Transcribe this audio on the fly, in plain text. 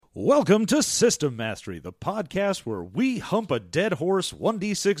Welcome to System Mastery, the podcast where we hump a dead horse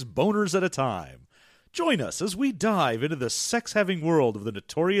 1d6 boners at a time. Join us as we dive into the sex-having world of the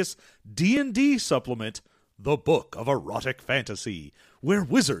notorious D&D supplement, The Book of Erotic Fantasy, where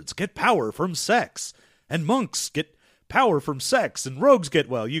wizards get power from sex, and monks get power from sex, and rogues get,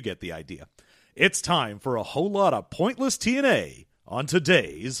 well, you get the idea. It's time for a whole lot of pointless TNA on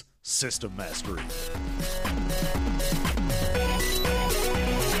today's System Mastery.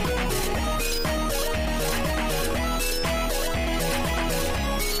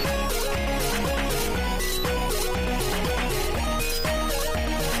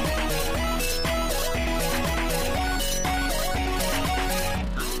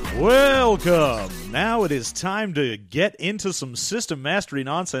 Welcome! Now it is time to get into some System Mastery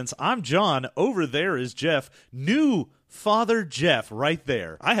nonsense. I'm John. Over there is Jeff. New Father Jeff right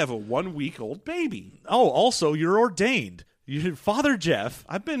there. I have a 1-week-old baby. Oh, also, you're ordained. You're Father Jeff.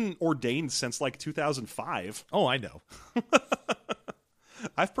 I've been ordained since like 2005. Oh, I know.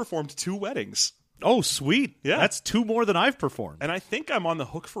 I've performed 2 weddings. Oh, sweet. Yeah. That's 2 more than I've performed. And I think I'm on the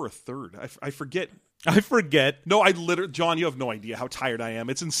hook for a 3rd. I forget. I forget. No, John, you have no idea how tired I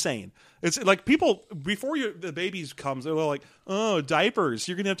am. It's insane. It's like people, before the babies comes, they're like, oh, diapers.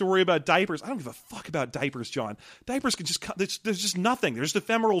 You're going to have to worry about diapers. I don't give a fuck about diapers, John. Diapers can just, there's just nothing. There's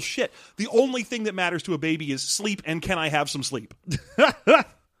ephemeral shit. The only thing that matters to a baby is sleep, and can I have some sleep?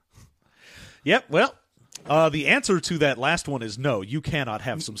 Yep, well, the answer to that last one is no, you cannot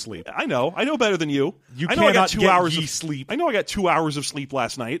have some sleep. I know better than you. I know I got 2 hours of sleep. I know I got 2 hours of sleep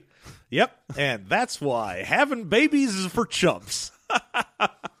last night. Yep, and that's why having babies is for chumps.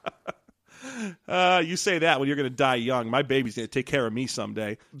 You say that when you're going to die young. My baby's going to take care of me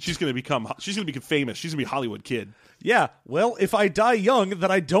someday. She's going to become famous. She's going to be a Hollywood kid. Yeah, well, if I die young,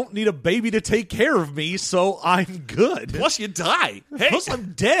 then I don't need a baby to take care of me, so I'm good. Plus, you die. Hey, plus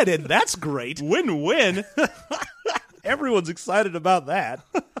I'm dead, and that's great. Win-win. Everyone's excited about that.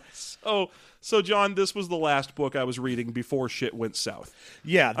 So, John, this was the last book I was reading before shit went south.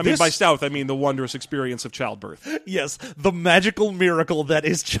 Yeah. I mean, by south, I mean the wondrous experience of childbirth. Yes, the magical miracle that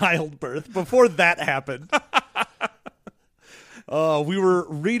is childbirth. Before that happened. We were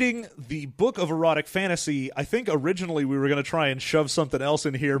reading the Book of Erotic Fantasy. I think originally we were going to try and shove something else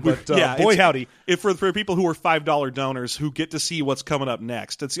in here, but boy howdy. For people who are $5 donors who get to see what's coming up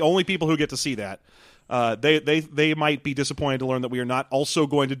next, it's the only people who get to see that. They might be disappointed to learn that we are not also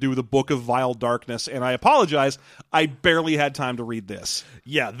going to do the Book of Vile Darkness, and I apologize. I barely had time to read this.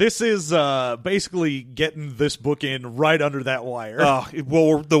 Yeah, this is basically getting this book in right under that wire.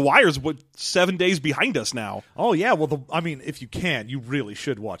 Well, the wire's 7 days behind us now. Oh, yeah, well, if you can, you really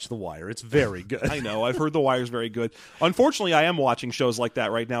should watch The Wire. It's very good. I know, I've heard The Wire's very good. Unfortunately, I am watching shows like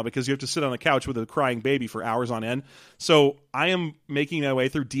that right now because you have to sit on a couch with a crying baby for hours on end. So I am making my way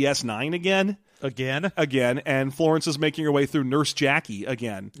through DS9 again. Again, and Florence is making her way through Nurse Jackie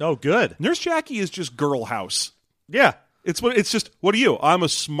again. Oh, good. Nurse Jackie is just Girl House. Yeah. It's just, what are you? I'm a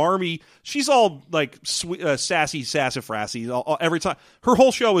smarmy. She's all like sweet, sassy, sassafrassy every time. Her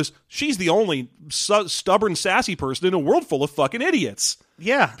whole show is she's the only stubborn, sassy person in a world full of fucking idiots.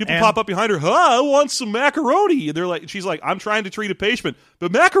 Yeah. People pop up behind her. I want some macaroni. And she's like, I'm trying to treat a patient,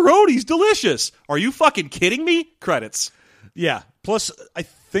 but macaroni's delicious. Are you fucking kidding me? Credits. Yeah. Plus, I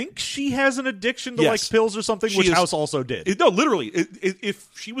think she has an addiction to like pills or something, which House also did. No, literally. If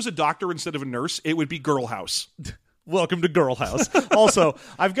she was a doctor instead of a nurse, it would be Girl House. Welcome to Girl House. Also,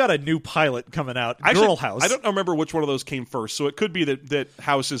 I've got a new pilot coming out, Girl House. I don't remember which one of those came first, so it could be that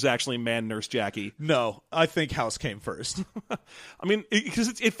House is actually Man Nurse Jackie. No, I think House came first. I mean,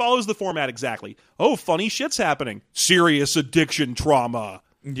 because it follows the format exactly. Oh, funny shit's happening. Serious addiction trauma.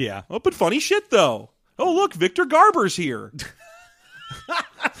 Yeah. Oh, but funny shit, though. Oh, look, Victor Garber's here.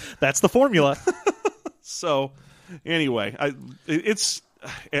 That's the formula. So, anyway,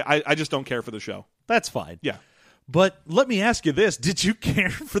 I just don't care for the show. That's fine. Yeah. But let me ask you this. Did you care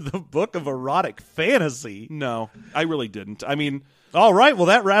for the Book of Erotic Fantasy? No, I really didn't. I mean... All right, well,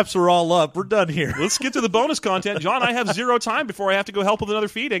 that wraps her all up. We're done here. Let's get to the bonus content. John, I have 0 time before I have to go help with another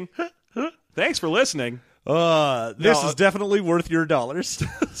feeding. Thanks for listening. This is definitely worth your dollars.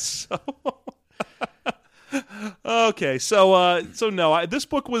 Okay, so no, this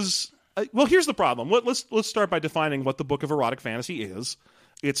book was... well, here's the problem. Let's start by defining what the Book of Erotic Fantasy is.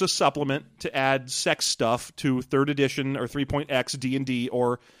 It's a supplement to add sex stuff to 3rd edition or 3.x D&D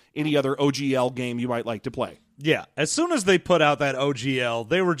or any other OGL game you might like to play. Yeah, as soon as they put out that OGL,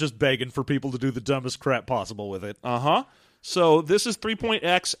 they were just begging for people to do the dumbest crap possible with it. Uh-huh. So this is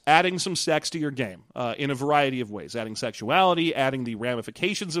 3.x adding some sex to your game in a variety of ways. Adding sexuality, adding the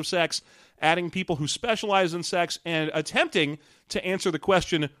ramifications of sex, adding people who specialize in sex, and attempting to answer the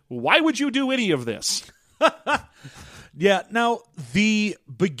question, why would you do any of this? Yeah, now, the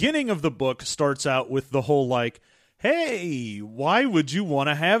beginning of the book starts out with the whole, like, hey, why would you want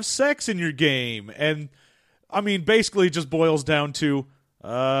to have sex in your game? And, I mean, basically it just boils down to,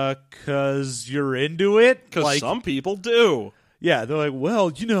 'cause you're into it? Because some people do. Yeah, they're like,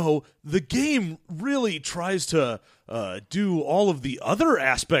 well, you know, the game really tries to do all of the other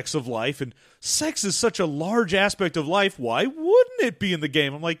aspects of life, and sex is such a large aspect of life. Why wouldn't it be in the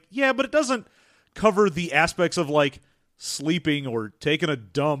game? I'm like, yeah, but it doesn't cover the aspects of, like, sleeping or taking a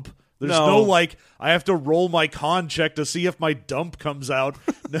dump. There's no, like, I have to roll my con check to see if my dump comes out.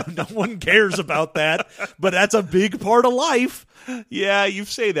 No one cares about that, but that's a big part of life. Yeah, you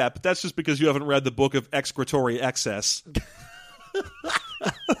say that, but that's just because you haven't read the book of excretory excess.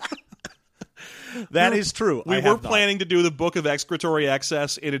 That is true. We were planning to do the book of excretory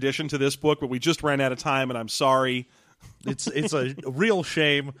excess in addition to this book, but we just ran out of time, and I'm sorry. It's a real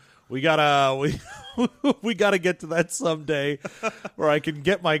shame. We gotta get to that someday, where I can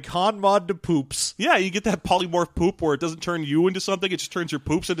get my con mod to poops. Yeah, you get that polymorph poop where it doesn't turn you into something; it just turns your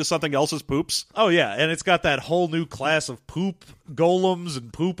poops into something else's poops. Oh yeah, and it's got that whole new class of poop golems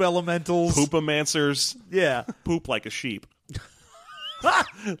and poop elementals, poopomancers. Yeah, poop like a sheep.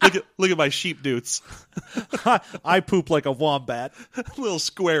 look at my sheep dudes. I poop like a wombat. Little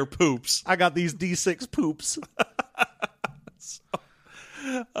square poops. I got these D6 poops.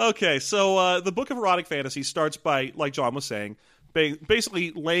 Okay, so the Book of Erotic Fantasy starts by, like John was saying,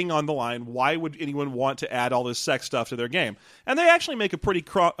 basically laying on the line, why would anyone want to add all this sex stuff to their game? And they actually make a pretty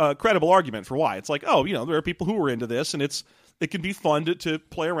credible argument for why. It's like, oh, you know, there are people who are into this, and it can be fun to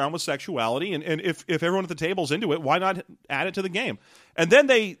play around with sexuality, and if everyone at the table's into it, why not add it to the game? And then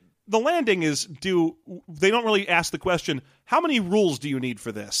the landing is, they don't really ask the question, how many rules do you need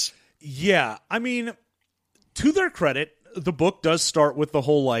for this? Yeah, I mean, to their credit, the book does start with the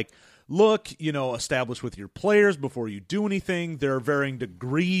whole, like, look, you know, establish with your players before you do anything. There are varying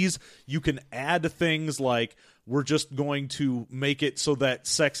degrees. You can add things like, we're just going to make it so that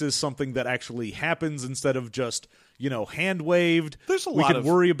sex is something that actually happens instead of just, you know, hand-waved. There's we can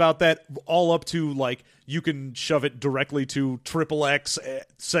worry about that, all up to, like, you can shove it directly to XXX.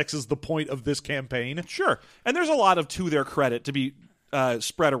 Sex is the point of this campaign. Sure. And there's a lot of, to their credit, to be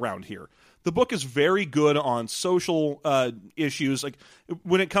spread around here. The book is very good on social issues. Like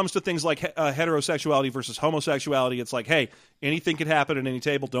when it comes to things like heterosexuality versus homosexuality, it's like, hey, anything could happen at any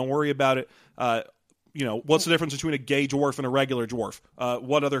table. Don't worry about it. You know, what's the difference between a gay dwarf and a regular dwarf?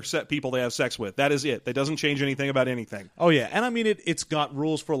 What other set people they have sex with? That is it. That doesn't change anything about anything. Oh, yeah. And I mean, it's got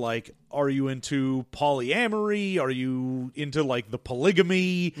rules for, like, are you into polyamory? Are you into, like, the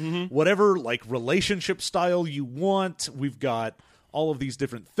polygamy? Mm-hmm. Whatever, like, relationship style you want. We've got all of these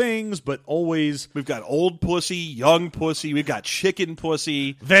different things, but always... We've got old pussy, young pussy, we've got chicken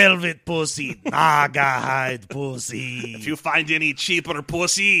pussy, velvet pussy, naga hide pussy. If you find any cheaper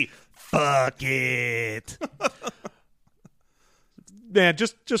pussy, fuck it. Man,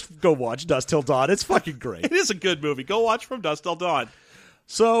 just go watch Dusk Till Dawn. It's fucking great. It is a good movie. Go watch From Dusk Till Dawn.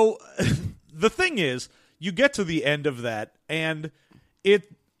 So, the thing is, you get to the end of that, and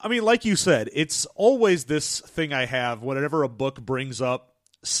I mean, like you said, it's always this thing I have whenever a book brings up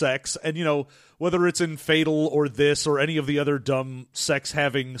sex, and, you know, whether it's in Fatal or this or any of the other dumb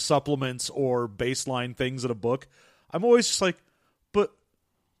sex-having supplements or baseline things in a book, I'm always just like,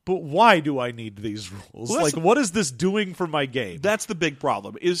 but why do I need these rules? Well, like, what is this doing for my game? That's the big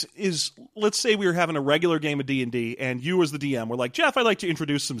problem. Is let's say we were having a regular game of D&D, and you as the DM were like, Jeff, I'd like to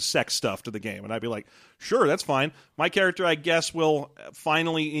introduce some sex stuff to the game. And I'd be like, sure, that's fine. My character, I guess, will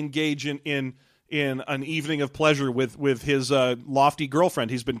finally engage in an evening of pleasure with his lofty girlfriend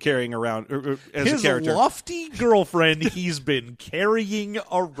he's been carrying around as a character. His lofty girlfriend he's been carrying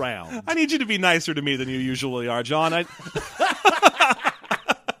around. I need you to be nicer to me than you usually are, John.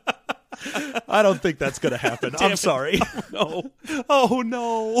 I don't think that's going to happen. I'm sorry. Oh, no. Oh,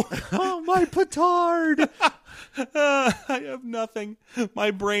 no. Oh, my petard. I have nothing.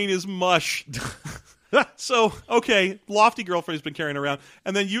 My brain is mush. So, okay, lofty girlfriend has been carrying around.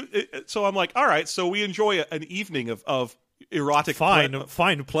 And then so I'm like, all right, so we enjoy an evening of erotic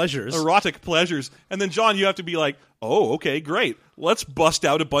fine pleasures. Erotic pleasures. And then, John, you have to be like, oh, okay, great. Let's bust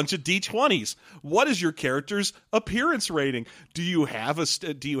out a bunch of D20s. What is your character's appearance rating? Do you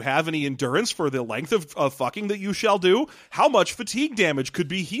have any endurance for the length of fucking that you shall do? How much fatigue damage could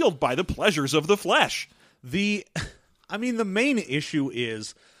be healed by the pleasures of the flesh? The main issue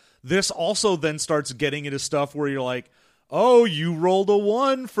is this also then starts getting into stuff where you're like, oh, you rolled a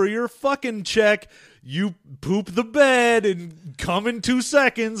 1 for your fucking check. You poop the bed and come in 2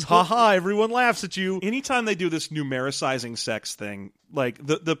 seconds. Haha, everyone laughs at you. Anytime they do this numericizing sex thing, like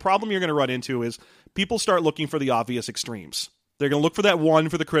the problem you're going to run into is people start looking for the obvious extremes. They're going to look for that 1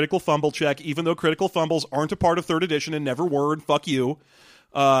 for the critical fumble check, even though critical fumbles aren't a part of 3rd edition and never were, and fuck you.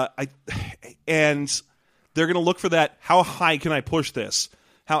 And they're going to look for that, how high can I push this?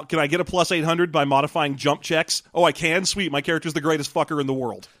 How can I get a plus 800 by modifying jump checks? Oh, I can? Sweet. My character's the greatest fucker in the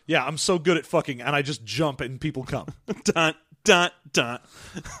world. Yeah, I'm so good at fucking, and I just jump and people come. Dun, dun, dun.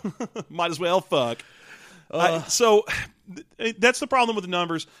 Might as well fuck. So that's the problem with the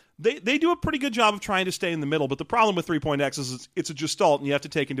numbers. They do a pretty good job of trying to stay in the middle, but the problem with 3.x is it's a gestalt, and you have to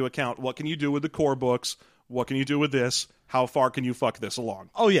take into account what can you do with the core books, what can you do with this, how far can you fuck this along.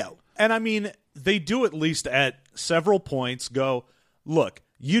 Oh, yeah. And I mean, they do at least at several points go, look,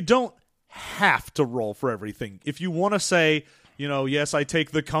 you don't have to roll for everything. If you want to say, you know, yes, I take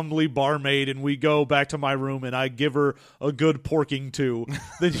the comely barmaid and we go back to my room and I give her a good porking to,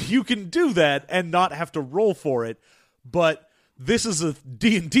 then you can do that and not have to roll for it. But this is a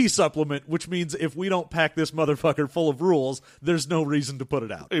D&D supplement, which means if we don't pack this motherfucker full of rules, there's no reason to put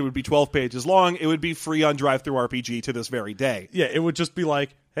it out. It would be 12 pages long. It would be free on DriveThruRPG to this very day. Yeah, it would just be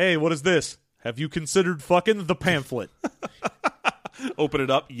like, hey, what is this? Have you considered fucking the pamphlet? Open it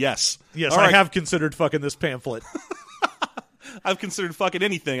up. Yes. Yes, All I right. have considered fucking this pamphlet. I've considered fucking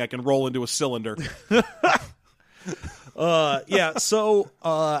anything I can roll into a cylinder. Yeah, so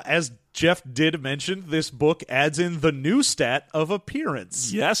as Jeff did mention, this book adds in the new stat of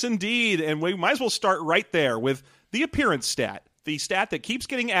appearance. Yes, indeed. And we might as well start right there with the appearance stat. The stat that keeps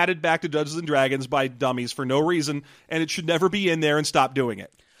getting added back to Dungeons & Dragons by dummies for no reason, and it should never be in there, and stop doing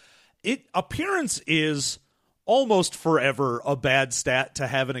it. Appearance is almost forever a bad stat to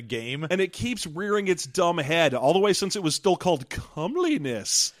have in a game. And it keeps rearing its dumb head all the way since it was still called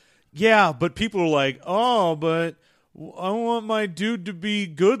comeliness. Yeah, but people are like, oh, but I want my dude to be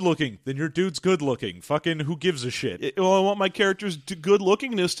good looking. Then your dude's good looking. Fucking who gives a shit? Well, I want my character's good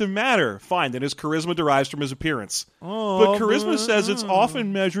lookingness to matter. Fine, then his charisma derives from his appearance. Oh, but charisma says it's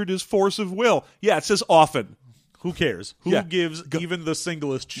often measured as force of will. Yeah, it says often. Who cares? Who Yeah. gives even the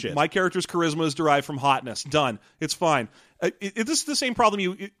singlest shit? My character's charisma is derived from hotness. Done. It's fine. This is the same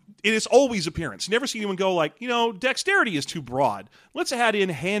problem. It is always appearance. You never see anyone go like, dexterity is too broad. Let's add in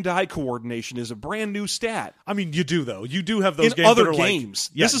hand-eye coordination as a brand new stat. I mean, you do, though. You do have those In games other that are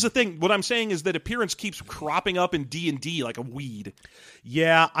games. Like, yeah, This is the thing. What I'm saying is that appearance keeps cropping up in D&D like a weed.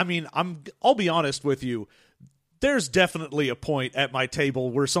 yeah, I mean, I'll be honest with you. There's definitely a point at my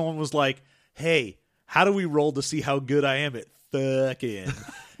table where someone was like, hey, how do we roll to see how good I am at fucking?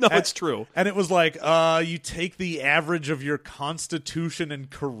 No, it's true. And it was like, you take the average of your constitution and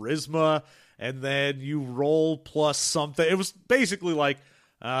charisma, and then you roll plus something. It was basically like,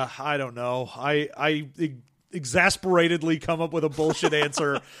 I don't know. I exasperatedly come up with a bullshit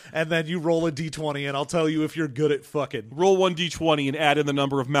answer, and then you roll a d20, and I'll tell you if you're good at fucking. Roll 1d20 and add in the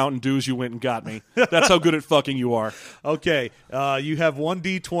number of Mountain Dews you went and got me. That's how good at fucking you are. Okay, you have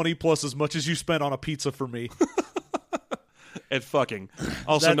 1d20 plus as much as you spent on a pizza for me. At fucking.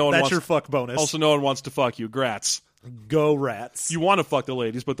 Also, That's your fuck bonus. Also, no one wants to fuck you. Grats. Go rats. You want to fuck the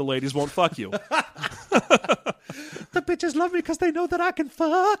ladies, but the ladies won't fuck you. The bitches love me because they know that I can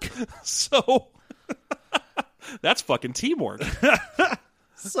fuck. So, that's fucking teamwork.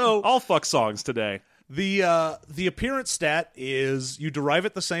 So All fuck songs today. the appearance stat is you derive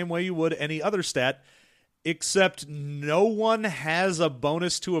it the same way you would any other stat, except no one has a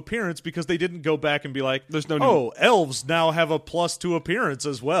bonus to appearance because they didn't go back and be like, There's no oh, elves now have a plus to appearance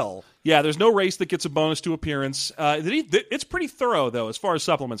as well. Yeah, there's no race that gets a bonus to appearance. It's pretty thorough, though, as far as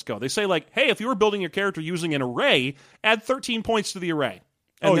supplements go. They say, like, hey, if you were building your character using an array, add 13 points to the array.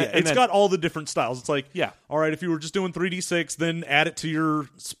 And It's got all the different styles. It's like, Yeah. all right, if you were just doing 3d6, then add it to your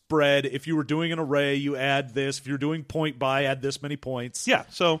spread. If you were doing an array, you add this. If you're doing point by, add this many points. Yeah,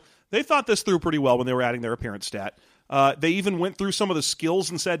 so they thought this through pretty well when they were adding their appearance stat. They even went through some of the skills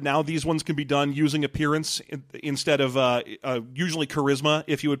and said now these ones can be done using appearance instead of usually charisma,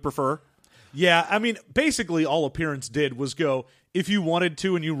 if you would prefer. Yeah, I mean, basically all appearance did was go, if you wanted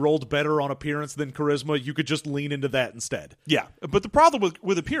to and you rolled better on appearance than charisma, you could just lean into that instead. Yeah, but the problem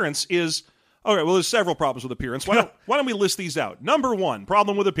with appearance is, all right, well, there's several problems with appearance. Why don't we list these out? Number one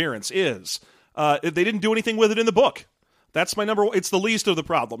problem with appearance is they didn't do anything with it in the book. That's my number one. It's the least of the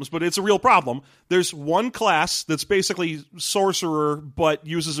problems, but it's a real problem. There's one class that's basically sorcerer, but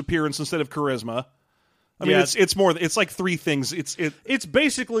uses appearance instead of charisma. I mean, Yeah. it's more. It's like three things. It's It's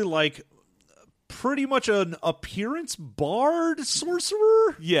basically like pretty much an appearance bard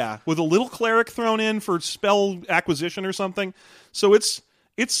sorcerer. Yeah, with a little cleric thrown in for spell acquisition or something. So it's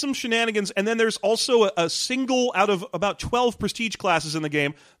some shenanigans. And then there's also a single, out of about 12 prestige classes in the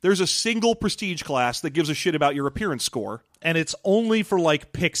game, there's a single prestige class that gives a shit about your appearance score. And it's only for,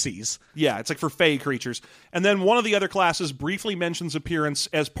 like, pixies. Yeah, it's like for fey creatures. And then one of the other classes briefly mentions appearance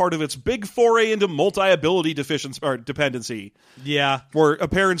as part of its big foray into multi-ability dependency. Yeah. Where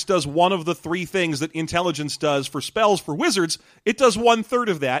appearance does one of the three things that intelligence does for spells for wizards. It does 1/3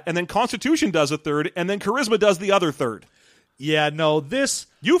 of that, and then constitution does 1/3, and then charisma does the other third. Yeah, no,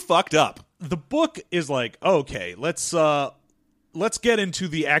 You fucked up. the book is like, okay, let's get into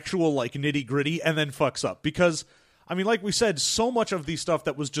the actual, like, nitty-gritty, and then fucks up. Because, I mean, like we said, so much of the stuff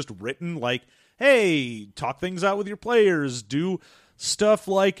that was just written, like, hey, talk things out with your players, do stuff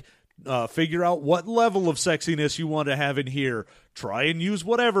like figure out what level of sexiness you want to have in here, try and use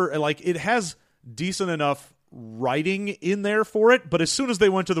whatever, and, like, it has decent enough writing in there for it, but as soon as they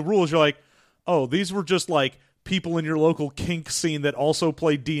went to the rules, you're like, oh, these were just, like, people in your local kink scene that also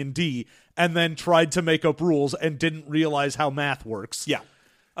played D&D and then tried to make up rules and didn't realize how math works. Yeah.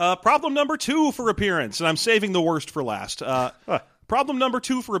 Problem number 2 for appearance, and I'm saving the worst for last. Problem number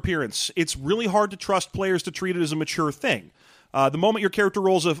 2 for appearance. It's really hard to trust players to treat it as a mature thing. The moment your character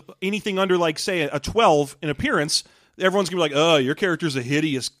rolls anything under, like, say, a 12 in appearance, everyone's going to be like, oh, your character's a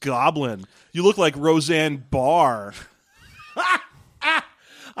hideous goblin. You look like Roseanne Barr.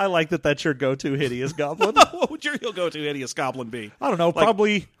 I like that that's your go-to hideous goblin. What would your go-to hideous goblin be? I don't know,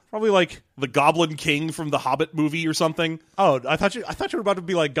 probably like The Goblin King from the Hobbit movie or something? oh, I thought you were about to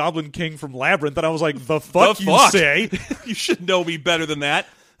be like Goblin King from Labyrinth, and I was like, the fuck you say? You should know me better than that.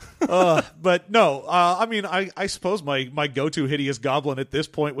 But no, I mean, I suppose my go-to hideous goblin at this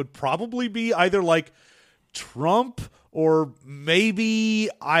point would probably be either like Trump or maybe,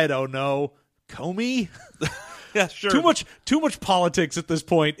 I don't know, Comey. Yeah, sure. Too much politics at this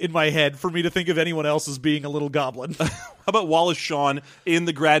point in my head for me to think of anyone else as being a little goblin. How about Wallace Shawn in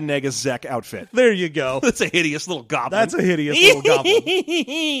the Gradnegus Zek outfit? There you go. That's a hideous little goblin. That's a hideous little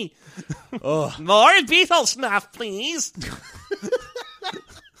goblin. More beetle snuff, please.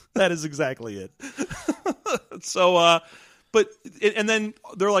 That is exactly it. So, and then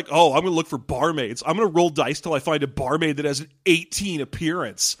they're like, oh, I'm going to look for barmaids. I'm going to roll dice till I find a barmaid that has an 18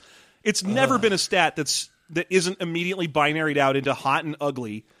 appearance. It's never been a stat that isn't immediately binaried out into hot and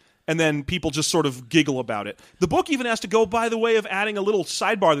ugly, and then people just sort of giggle about it. The book even has to go by the way of adding a little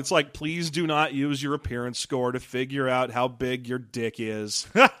sidebar that's like, please do not use your appearance score to figure out how big your dick is.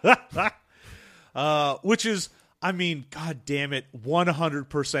 Which is, I mean, god damn it,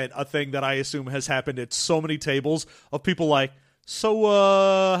 100% a thing that I assume has happened at so many tables of people like, so,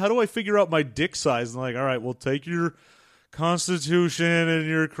 how do I figure out my dick size? And like, all right, well, take your constitution and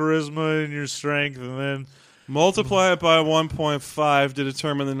your charisma and your strength, and then multiply it by 1.5 to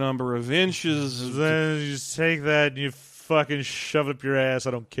determine the number of inches. Then you just take that and you fucking shove it up your ass.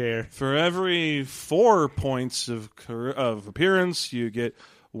 I don't care. For every 4 points of appearance, you get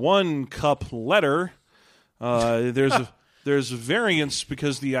 1 cup letter. There's a variance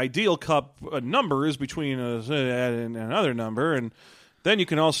because the ideal cup number is between another number, and then you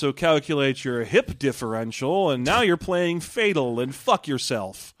can also calculate your hip differential, and now you're playing Fatal and fuck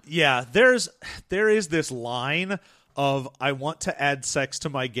yourself. Yeah, there is this line of I want to add sex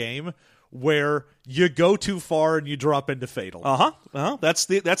to my game where you go too far and you drop into Fatal. That's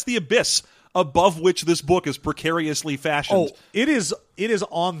the abyss above which this book is precariously fashioned. Oh, it is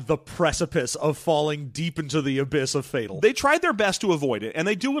on the precipice of falling deep into the abyss of Fatal. They tried their best to avoid it, and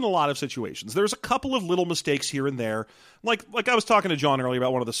they do in a lot of situations. There's a couple of little mistakes here and there. Like I was talking to John earlier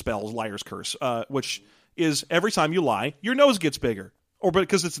about one of the spells, Liar's Curse, which is every time you lie, your nose gets bigger. Or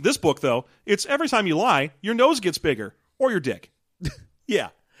because it's this book, though, it's every time you lie, your nose gets bigger. Or your dick. Yeah.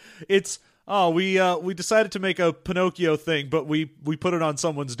 It's... we decided to make a Pinocchio thing, but we put it on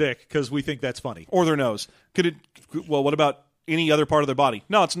someone's dick because we think that's funny. Or their nose. Well, what about any other part of their body?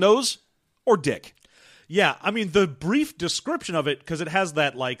 No, it's nose or dick. Yeah, I mean, the brief description of it, because it has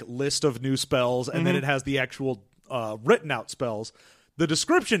that, like, list of new spells, and then it has the actual written out spells. The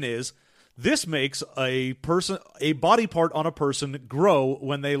description is, this makes a body part on a person grow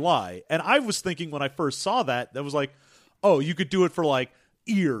when they lie. And I was thinking when I first saw that was like, oh, you could do it for, like,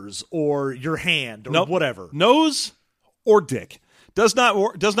 ears or your hand or whatever. Nose or dick does not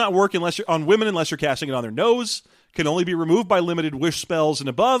work unless you're on women unless you're casting it on their nose. Can only be removed by limited wish spells and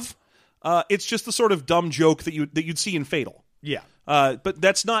above. It's just the sort of dumb joke that you'd see in Fatal. Yeah, but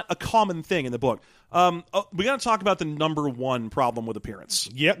that's not a common thing in the book. We got to talk about the number one problem with appearance.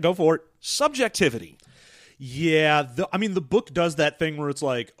 Yeah, go for it. Subjectivity. Yeah, I mean, the book does that thing where it's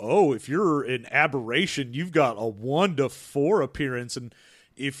like, oh, if you're an aberration, you've got a 1 to 4 appearance, and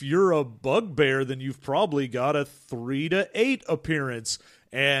if you're a bugbear, then you've probably got a 3 to 8 appearance,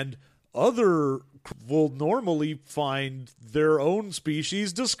 and other will normally find their own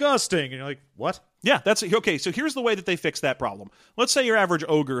species disgusting. And you're like, what? Yeah, that's okay. So here's the way that they fix that problem. Let's say your average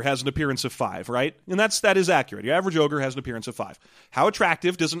ogre has an appearance of 5, right? And that is accurate. Your average ogre has an appearance of 5. How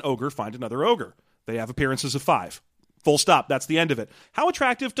attractive does an ogre find another ogre? They have appearances of 5. Full stop. That's the end of it. How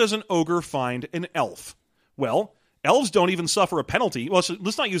attractive does an ogre find an elf? Well, elves don't even suffer a penalty. Well,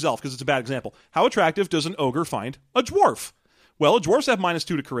 let's not use elf because it's a bad example. How attractive does an ogre find a dwarf? Well, dwarves have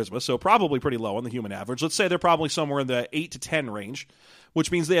 -2 to charisma, so probably pretty low on the human average. Let's say they're probably somewhere in the 8 to 10 range,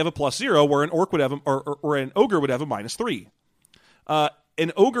 which means they have a +0, where an orc would have or an ogre would have a -3.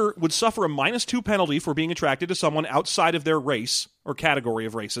 An ogre would suffer a -2 penalty for being attracted to someone outside of their race or category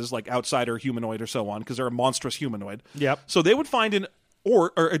of races, like outsider, humanoid, or so on, because they're a monstrous humanoid. Yep. So they would find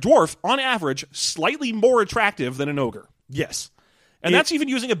or a dwarf, on average, slightly more attractive than an ogre. Yes. And that's even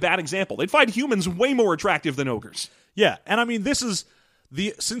using a bad example. They'd find humans way more attractive than ogres. Yeah, and I mean, this is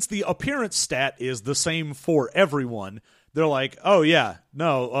since the appearance stat is the same for everyone, they're like, oh yeah,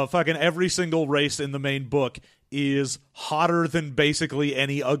 no, fucking every single race in the main book is hotter than basically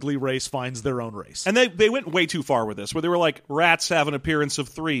any ugly race finds their own race. And they went way too far with this, where they were like, rats have an appearance of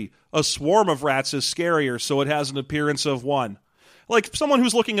 3. A swarm of rats is scarier, so it has an appearance of 1. Like, someone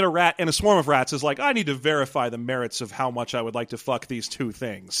who's looking at a rat and a swarm of rats is like, I need to verify the merits of how much I would like to fuck these two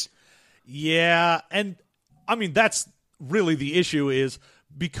things. Yeah, and I mean, that's really the issue, is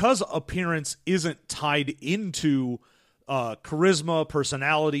because appearance isn't tied into charisma,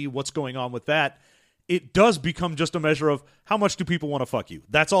 personality, what's going on with that, it does become just a measure of how much do people want to fuck you.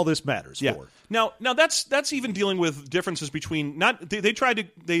 That's all this matters for. Now that's even dealing with differences between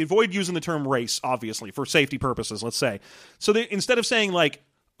they avoid using the term race, obviously, for safety purposes, let's say. So they, instead of saying like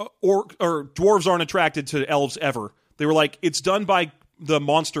or dwarves aren't attracted to elves ever, they were like, it's done by the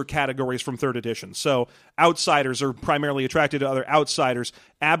monster categories from 3rd edition. So outsiders are primarily attracted to other outsiders.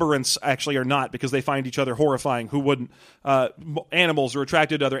 Aberrants actually are not, because they find each other horrifying. Who wouldn't? Animals are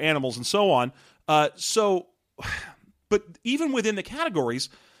attracted to other animals, and so on. But even within the categories,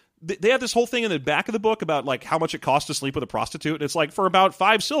 they have this whole thing in the back of the book about like how much it costs to sleep with a prostitute. And it's like, for about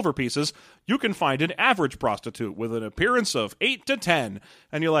 5 silver pieces, you can find an average prostitute with an appearance of 8 to 10.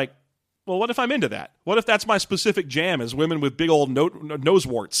 And you're like, well, what if I'm into that? What if that's my specific jam, is women with big old nose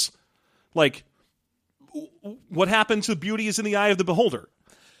warts? Like, what happened to beauty is in the eye of the beholder?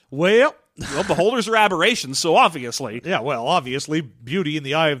 Well, beholders are aberrations, so obviously. Yeah, well, obviously, beauty in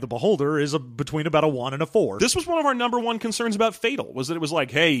the eye of the beholder is between about a 1 and a 4. This was one of our number one concerns about Fatal, was that it was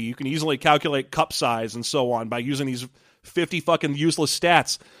like, hey, you can easily calculate cup size and so on by using these 50 fucking useless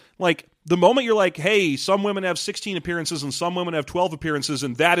stats. Like, the moment you're like, hey, some women have 16 appearances and some women have 12 appearances,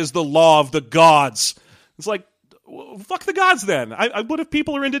 and that is the law of the gods. It's like, well, fuck the gods then. What if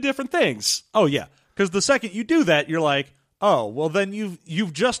people are into different things? Oh, yeah. Because the second you do that, you're like, oh, well, then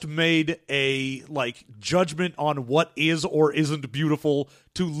you've just made a like judgment on what is or isn't beautiful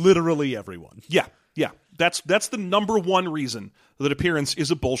to literally everyone. Yeah. That's the number one reason that appearance is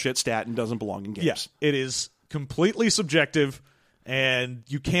a bullshit stat and doesn't belong in games. Yeah, it is completely subjective, and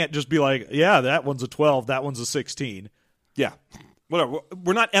you can't just be like, yeah, that one's a 12, that one's a 16. Yeah. Whatever.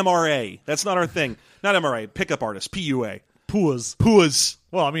 We're not MRA. That's not our thing. Not MRA. Pickup artists. PUA. Puas.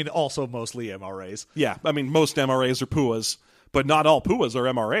 Well, I mean, also mostly MRAs. Yeah, I mean, most MRAs are puas, but not all puas are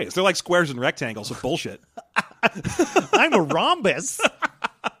MRAs. They're like squares and rectangles of bullshit. I'm a rhombus.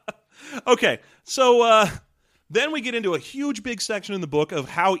 Okay, so then we get into a huge big section in the book of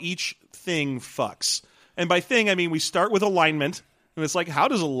how each thing fucks. And by thing, I mean we start with alignment, and it's like, how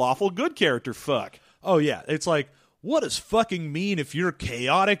does a lawful good character fuck? Oh, yeah. It's like, what does fucking mean if you're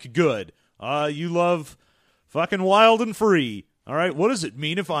chaotic good? You love fucking wild and free. All right, what does it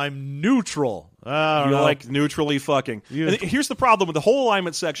mean if I'm neutral? You like neutrally fucking. And here's the problem with the whole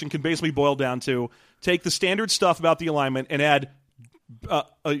alignment section can basically boil down to take the standard stuff about the alignment and add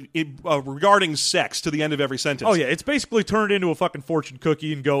regarding sex to the end of every sentence. Oh, yeah, it's basically turned into a fucking fortune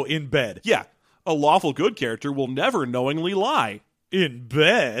cookie and go in bed. Yeah, a lawful good character will never knowingly lie. In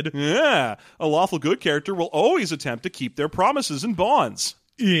bed? Yeah, a lawful good character will always attempt to keep their promises and bonds.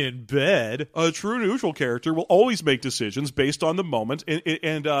 In bed? A true neutral character will always make decisions based on the moment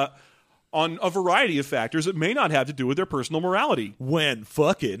and on a variety of factors that may not have to do with their personal morality. When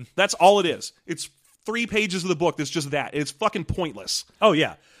fucking. That's all it is. It's 3 pages of the book that's just that. It's fucking pointless. Oh,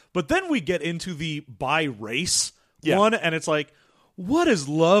 yeah. But then we get into the by race one, and it's like, what does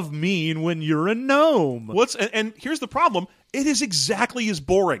love mean when you're a gnome? And here's the problem. It is exactly as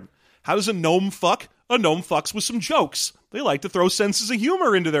boring. How does a gnome fuck? A gnome fucks with some jokes. They like to throw senses of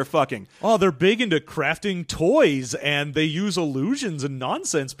humor into their fucking. Oh, they're big into crafting toys, and they use illusions and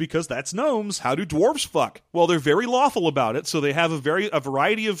nonsense because that's gnomes. How do dwarves fuck? Well, they're very lawful about it, so they have a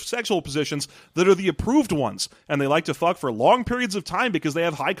variety of sexual positions that are the approved ones, and they like to fuck for long periods of time because they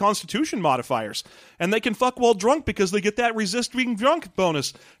have high constitution modifiers, and they can fuck while drunk because they get that resist being drunk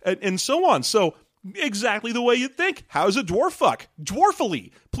bonus, and so on. So exactly the way you'd think. How's a dwarf fuck?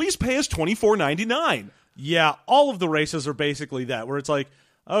 Dwarfily. Please pay us $24.99. Yeah, all of the races are basically that, where it's like,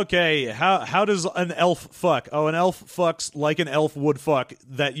 okay, how does an elf fuck? Oh, an elf fucks like an elf would fuck,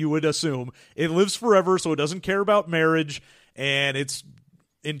 that you would assume. It lives forever, so it doesn't care about marriage, and it's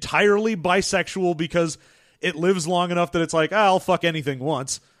entirely bisexual because it lives long enough that it's like, I'll fuck anything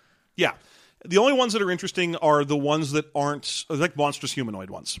once. Yeah. The only ones that are interesting are the ones that aren't like monstrous humanoid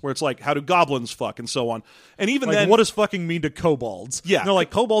ones, where it's like, how do goblins fuck and so on. And even like, then, what does fucking mean to kobolds? Yeah. No,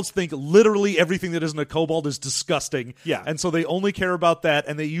 like, kobolds think literally everything that isn't a kobold is disgusting. Yeah. And so they only care about that,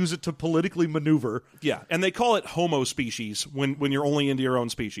 and they use it to politically maneuver. yeah, and they call it homo species when you're only into your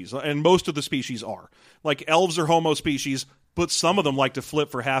own species, and most of the species are. Like, elves are homo species, but some of them like to flip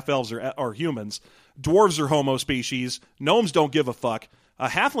for half elves or humans. Dwarves are homo species. Gnomes don't give a fuck.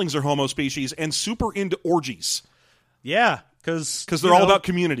 Halflings are homo species and super into orgies. Yeah, because They're all about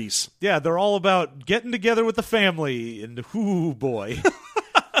communities. Yeah, they're all about getting together with the family, and ooh, boy.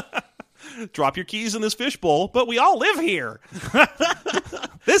 Drop your keys in this fishbowl, but we all live here.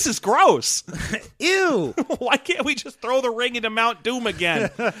 This is gross. Ew. Why can't we just throw the ring into Mount Doom again?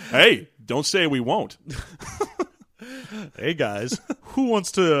 Hey, don't say we won't. Hey, guys, who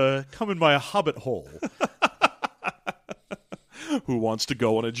wants to come in my hobbit hole? Who wants to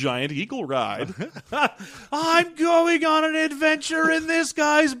go on a giant eagle ride? I'm going on an adventure in this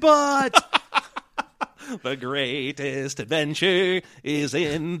guy's butt. The greatest adventure is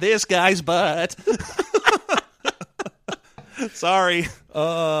in this guy's butt. Sorry.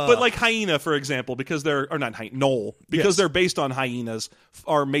 But like hyena, for example, because they're, or not hyena, gnoll, because Yes. they're based on hyenas,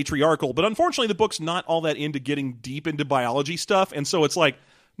 are matriarchal. But unfortunately, the book's not all that into getting deep into biology stuff. And so it's like,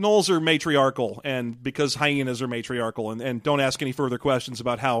 gnolls are matriarchal, and because hyenas are matriarchal, and don't ask any further questions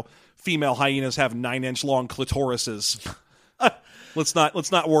about how female hyenas have 9-inch long clitorises. Let's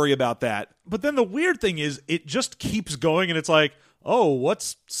not worry about that. But then the weird thing is, it just keeps going, and it's like, oh,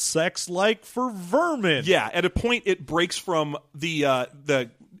 what's sex like for vermin? Yeah, at a point it breaks from the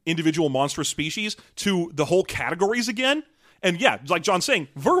individual monstrous species to the whole categories again. And yeah, like John's saying,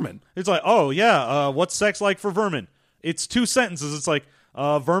 vermin. It's like, oh, yeah, what's sex like for vermin? It's 2 sentences. It's like,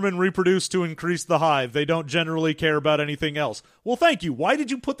 vermin reproduce to increase the hive. They don't generally care about anything else. Well, thank you. Why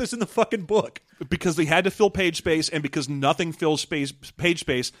did you put this in the fucking book? Because they had to fill page space, and because nothing fills page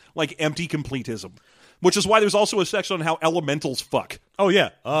space like empty completism. Which is why there's also a section on how elementals fuck. Oh, yeah.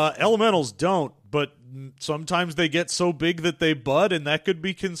 Elementals don't, but sometimes they get so big that they bud, and that could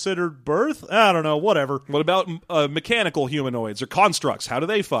be considered birth? I don't know, whatever. What about mechanical humanoids or constructs? How do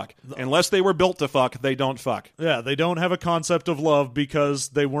they fuck? Unless they were built to fuck, they don't fuck. Yeah, they don't have a concept of love because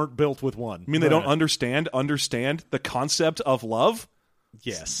they weren't built with one. You mean they don't understand the concept of love?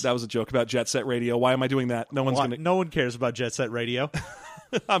 Yes. That was a joke about Jet Set Radio. Why am I doing that? No one's Well, going to... no one cares about Jet Set Radio.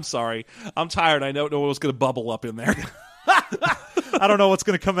 I'm sorry. I'm tired. I don't know what was going to bubble up in there. I don't know what's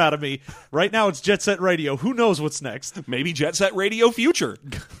going to come out of me. Right now it's Jet Set Radio. Who knows what's next? Maybe Jet Set Radio Future.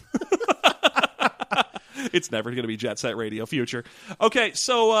 It's never going to be Jet Set Radio Future. Okay,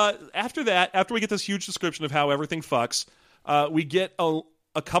 so after that, after we get this huge description of how everything fucks, we get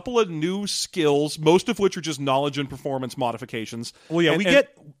a couple of new skills, most of which are just knowledge and performance modifications. Well, yeah, And- we and-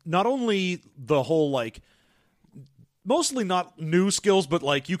 get not only the whole, like, mostly not new skills, but,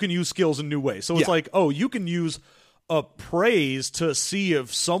 like, you can use skills in new ways. So it's Yeah. like, oh, you can use appraise to see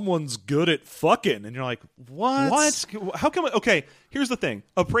if someone's good at fucking. And you're like, what? How come? Okay, here's the thing.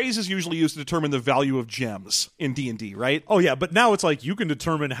 Appraise is usually used to determine the value of gems in D&D, right? Oh, yeah, but now it's like you can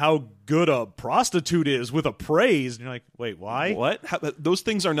determine how good a prostitute is with appraise. And you're like, wait, why? What? Those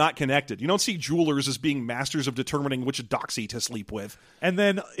things are not connected. You don't see jewelers as being masters of determining which doxy to sleep with. And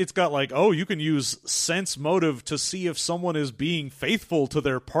then it's got like, oh, you can use sense motive to see if someone is being faithful to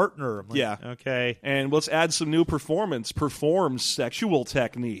their partner. I'm like, Yeah. Okay. And let's add some new perform sexual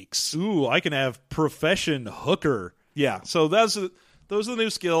techniques. Ooh, I can have profession hooker. Yeah, so those are the new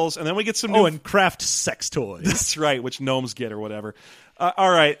skills, and then we get some new... Oh, and craft sex toys. That's right, which gnomes get or whatever.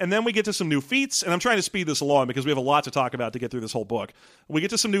 All right, and then we get to some new feats, and I'm trying to speed this along because we have a lot to talk about to get through this whole book. We get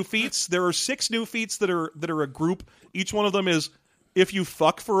to some new feats. There are 6 new feats that are a group. Each one of them is if you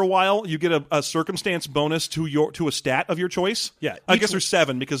fuck for a while, you get a circumstance bonus to a stat of your choice. Yeah, I guess there's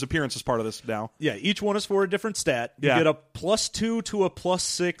 7 because appearance is part of this now. Yeah, each one is for a different stat. You get a +2 to a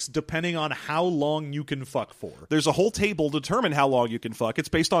 +6 depending on how long you can fuck for. There's a whole table to determine how long you can fuck. It's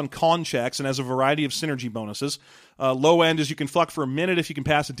based on con checks and has a variety of synergy bonuses. Low end is you can fuck for a minute if you can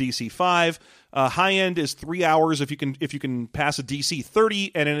pass a DC 5. High end is 3 hours if you can pass a DC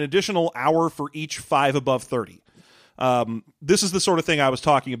 30, and an additional hour for each 5 above 30. This is the sort of thing I was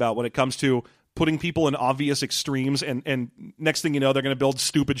talking about when it comes to putting people in obvious extremes, and next thing you know, they're going to build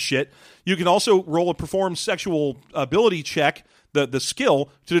stupid shit. You can also roll a perform sexual ability check, the skill,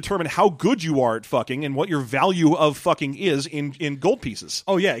 to determine how good you are at fucking and what your value of fucking is in gold pieces.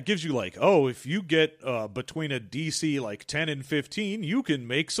 Oh, yeah, it gives you if you get between a DC 10 and 15, you can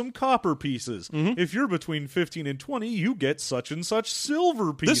make some copper pieces. Mm-hmm. If you're between 15 and 20, you get such and such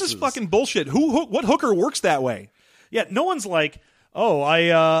silver pieces. This is fucking bullshit. What hooker works that way? Yeah, no one's like, oh,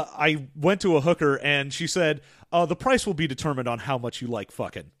 I went to a hooker and she said, the price will be determined on how much you like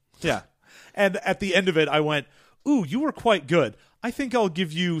fucking. Yeah. And at the end of it, I went, ooh, you were quite good. I think I'll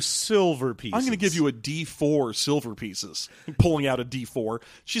give you silver pieces. I'm going to give you a D4 silver pieces. I'm pulling out a D4.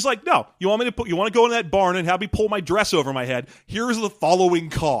 She's like, no, you want to go in that barn and have me pull my dress over my head? Here's the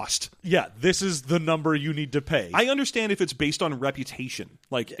following cost. Yeah, this is the number you need to pay. I understand if it's based on reputation.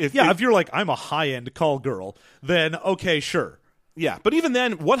 If you're like, I'm a high-end call girl, then okay, sure. Yeah, but even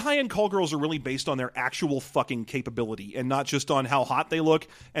then, what high-end call girls are really based on their actual fucking capability and not just on how hot they look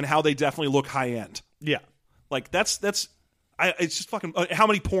and how they definitely look high-end. Yeah. That's it's just fucking how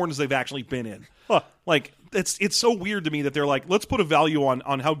many porns they've actually been in. Huh. It's so weird to me that they're like, let's put a value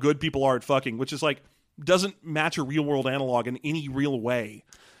on how good people are at fucking, which is doesn't match a real world analog in any real way.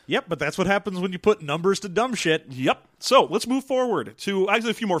 Yep, but that's what happens when you put numbers to dumb shit. Yep. So let's move forward to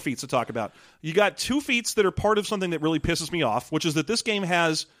actually a few more feats to talk about. You got 2 feats that are part of something that really pisses me off, which is that this game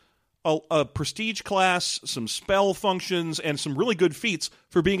has a prestige class, some spell functions, and some really good feats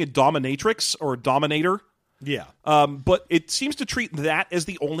for being a dominatrix or a dominator. Yeah. But it seems to treat that as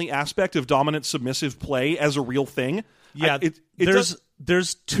the only aspect of dominant submissive play as a real thing. Yeah,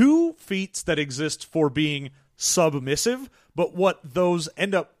 there's 2 feats that exist for being submissive, but what those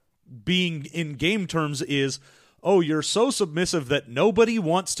end up being in game terms is, oh, you're so submissive that nobody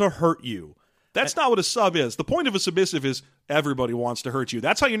wants to hurt you. That's not what a sub is. The point of a submissive is everybody wants to hurt you.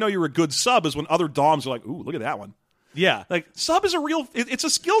 That's how you know you're a good sub, is when other doms are like, ooh, look at that one. Yeah. Sub is it's a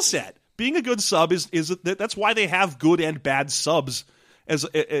skill set. Being a good sub is that's why they have good and bad subs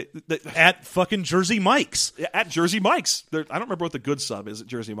at fucking Jersey Mike's. At Jersey Mike's. I don't remember what the good sub is at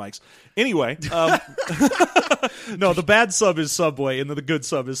Jersey Mike's. Anyway, no, the bad sub is Subway, and then the good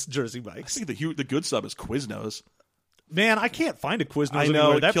sub is Jersey Mike's. I think the good sub is Quiznos. Man, I can't find a Quiznos I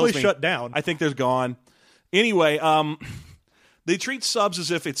know, anymore. That place shut down. I think they're gone. Anyway, they treat subs as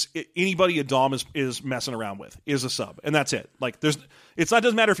if anybody a dom is messing around with is a sub, and that's it.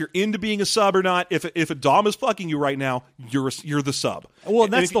 Doesn't matter if you're into being a sub or not. If a dom is fucking you right now, you're the sub. Well,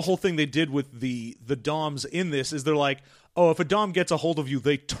 and that's the whole thing they did with the doms in this is they're like, oh, if a dom gets a hold of you,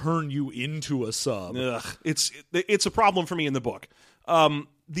 they turn you into a sub. Ugh, it's a problem for me in the book.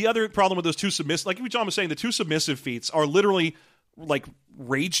 The other problem with those 2 submissive, like John was saying, the 2 submissive feats are literally like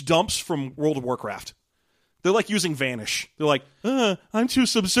rage dumps from World of Warcraft. They're like using Vanish. They're like, I'm too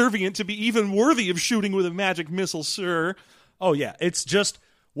subservient to be even worthy of shooting with a magic missile, sir. Oh, yeah. It's just,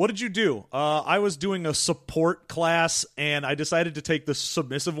 what did you do? I was doing a support class, and I decided to take the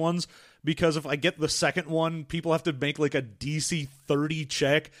submissive ones, because if I get the second one, people have to make a DC 30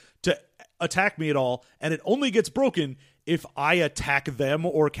 check to attack me at all, and it only gets broken if I attack them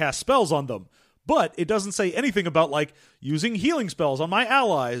or cast spells on them. But it doesn't say anything about using healing spells on my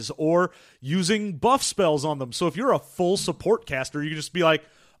allies or using buff spells on them. So if you're a full support caster, you can just be like,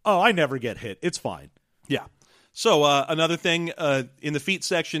 oh, I never get hit. It's fine. Yeah. So another thing in the feat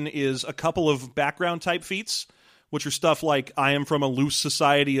section is a couple of background type feats, which are stuff like I am from a loose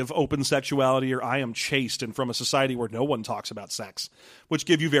society of open sexuality, or I am chaste and from a society where no one talks about sex, which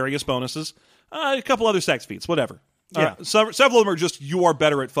give you various bonuses. A couple other sex feats, whatever. Yeah. Several of them are just you are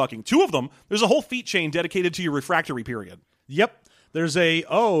better at fucking. 2 of them, there's a whole feat chain dedicated to your refractory period. Yep. There's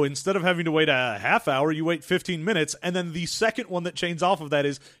instead of having to wait a half hour, you wait 15 minutes, and then the second one that chains off of that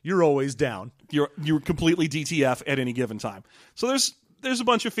is you're always down. You're completely DTF at any given time. So there's a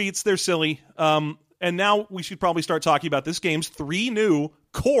bunch of feats. They're silly. And now we should probably start talking about this game's 3 new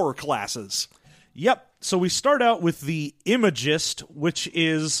core classes. Yep. So we start out with the Imagist, which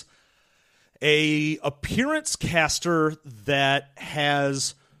is a appearance caster that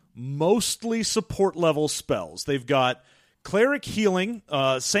has mostly support level spells. They've got Cleric healing,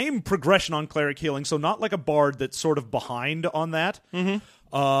 same progression on cleric healing, so not like a bard that's sort of behind on that.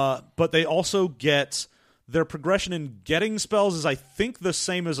 But they also get their progression in getting spells is, I think, the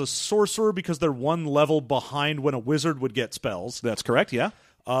same as a sorcerer because they're one level behind when a wizard would get spells. That's correct, yeah.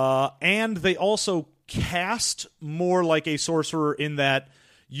 And they also cast more like a sorcerer in that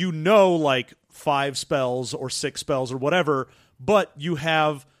like 5 spells or 6 spells or whatever, but you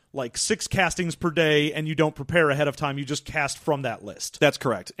have like 6 castings per day and you don't prepare ahead of time. You just cast from that list. That's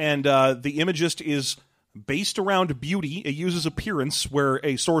correct. And the Imagist is based around beauty. It uses appearance where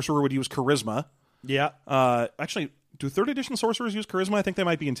a sorcerer would use charisma. Yeah. Actually, do 3rd edition sorcerers use charisma? I think they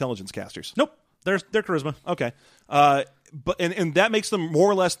might be intelligence casters. Nope. They're charisma. Okay. But that makes them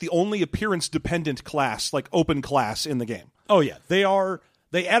more or less the only appearance-dependent class, like open class in the game. Oh, yeah. They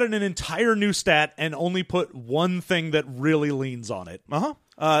added an entire new stat and only put one thing that really leans on it.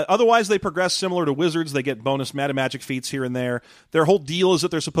 Otherwise, they progress similar to wizards. They get bonus magic feats here and there. Their whole deal is that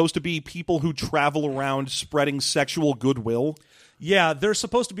they're supposed to be people who travel around spreading sexual goodwill. Yeah, they're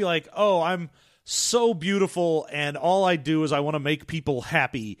supposed to be like, oh, I'm so beautiful, and all I do is I want to make people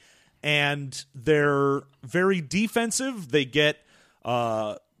happy. And they're very defensive. They get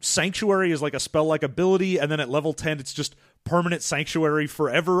Sanctuary is like a spell-like ability, and then at level 10, it's just permanent Sanctuary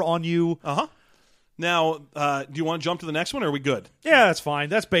forever on you. Now, do you want to jump to the next one, or are we good? Yeah, that's fine.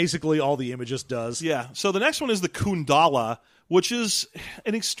 That's basically all the Imagist does. Yeah, so the next one is the Kundala, which is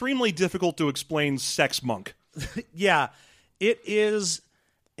an extremely difficult to explain sex monk. Yeah, it is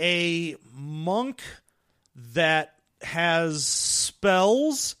a monk that has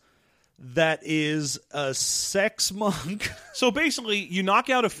spells that is a sex monk. So basically, you knock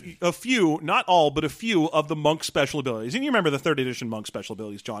out a few, not all, but a few of the monk special abilities. And you remember the 3rd edition monk special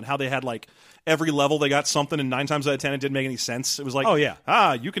abilities, John, how they had like every level they got something, and 9 times out of 10 it didn't make any sense. It was like, oh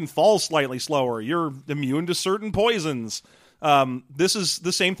yeah, you can fall slightly slower. You're immune to certain poisons. This is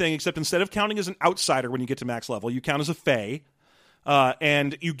the same thing, except instead of counting as an outsider when you get to max level, you count as a fae.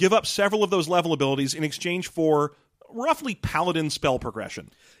 And you give up several of those level abilities in exchange for roughly paladin spell progression.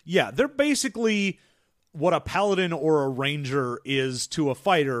 Yeah, they're basically what a paladin or a ranger is to a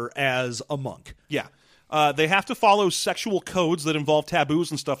fighter as a monk. Yeah. They have to follow sexual codes that involve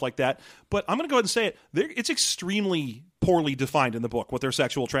taboos and stuff like that. But I'm going to go ahead and say it. It's extremely poorly defined in the book what their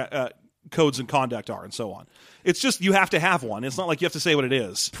sexual codes and conduct are and so on. It's just you have to have one. It's not like you have to say what it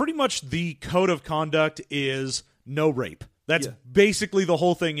is. Pretty much the code of conduct is no rape. That's basically the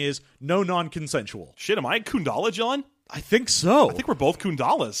whole thing is no non-consensual. Shit, am I a Kundala, John? I think so. I think we're both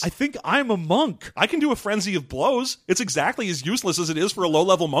Kundalas. I think I'm a monk. I can do a frenzy of blows. It's exactly as useless as it is for a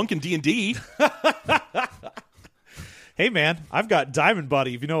low-level monk in D&D. Hey, man, I've got diamond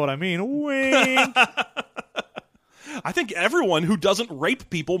body, if you know what I mean. Wink. I think everyone who doesn't rape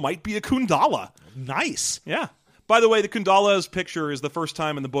people might be a Kundala. Nice. Yeah. By the way, the Kundala's picture is the first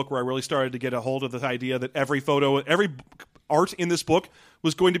time in the book where I really started to get a hold of the idea that every art in this book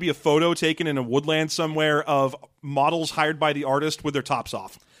was going to be a photo taken in a woodland somewhere of models hired by the artist with their tops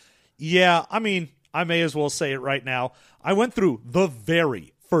off. Yeah, I mean, I may as well say it right now. I went through the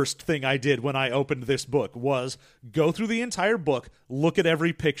very first thing I did when I opened this book was go through the entire book, look at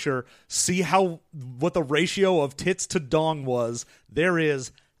every picture, see what the ratio of tits to dong was. There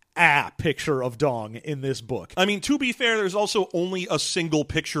is a picture of dong in this book. I mean, to be fair, there's also only a single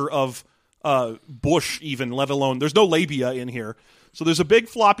picture of bush even, let alone there's no labia in here. So there's a big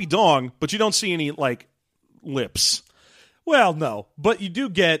floppy dong, but you don't see any like lips. Well, no, but you do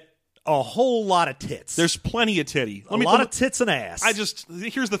get a whole lot of tits. There's plenty of titty. A lot of tits and ass.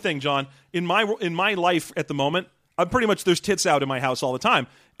 Here's the thing, John. In my life at the moment, I'm pretty much there's tits out in my house all the time,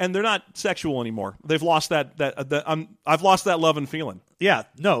 and they're not sexual anymore. They've lost I've lost that love and feeling. Yeah,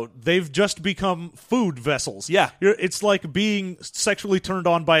 no, they've just become food vessels. Yeah. It's like being sexually turned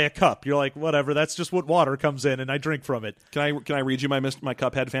on by a cup. You're like, whatever, that's just what water comes in, and I drink from it. Can I read you my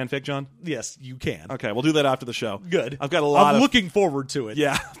Cuphead fanfic, John? Yes, you can. Okay, we'll do that after the show. Good. I'm looking forward to it.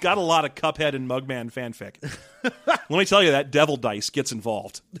 Yeah, I've got a lot of Cuphead and Mugman fanfic. Let me tell you, that Devil Dice gets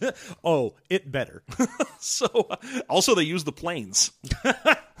involved. Oh, it better. So, also they use the planes.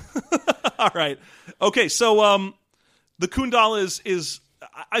 All right. Okay, so the Kundala is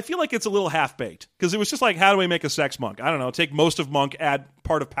I feel like it's a little half-baked, because it was just like, how do we make a sex monk? I don't know, take most of monk, add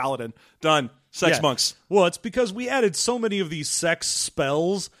part of paladin. Done. Sex monks. Well, it's because we added so many of these sex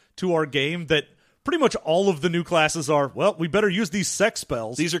spells to our game that pretty much all of the new classes are, well, we better use these sex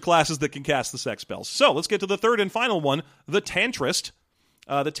spells. These are classes that can cast the sex spells. So, let's get to the third and final one, the Tantrist.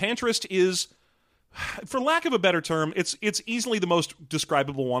 The Tantrist is, for lack of a better term, it's easily the most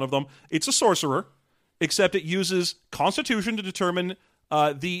describable one of them. It's a sorcerer, except it uses Constitution to determine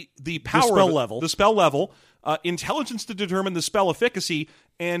the power spell level. The spell level. intelligence to determine the spell efficacy,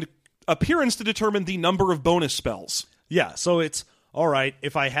 and appearance to determine the number of bonus spells. Yeah, so it's, all right,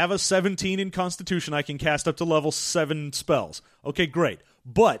 if I have a 17 in Constitution, I can cast up to level 7 spells. Okay, great.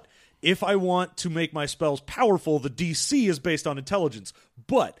 But if I want to make my spells powerful, the DC is based on intelligence.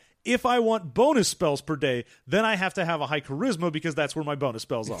 But if I want bonus spells per day, then I have to have a high charisma because that's where my bonus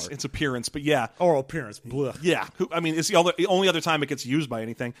spells are. It's appearance, but yeah. Or appearance. Blech. Yeah. I mean, it's the only other time it gets used by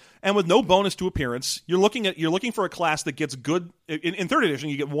anything. And with no bonus to appearance, you're looking for a class that gets good. In 3rd edition,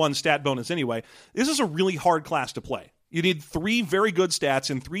 you get 1 stat bonus anyway. This is a really hard class to play. You need 3 very good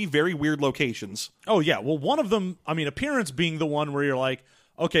stats in 3 very weird locations. Oh, yeah. Well, one of them, I mean, appearance being the one where you're like,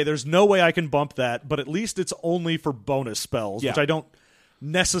 okay, there's no way I can bump that, but at least it's only for bonus spells, which I don't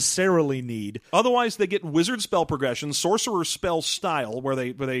necessarily need. Otherwise, they get wizard spell progression, sorcerer spell style, where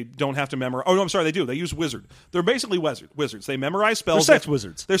they don't have to memorize. Oh no, I'm sorry, they do. They use wizard. They're basically wizards. They memorize spells. They're sex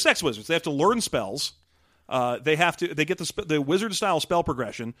wizards. They're sex wizards. They have to learn spells. They get the wizard style spell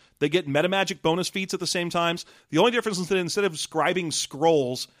progression. They get metamagic bonus feats at the same times. The only difference is that instead of scribing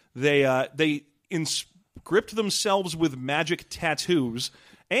scrolls, they inscript themselves with magic tattoos.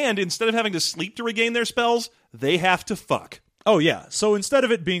 And instead of having to sleep to regain their spells, they have to fuck. Oh, yeah. So instead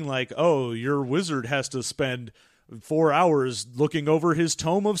of it being like, oh, your wizard has to spend 4 hours looking over his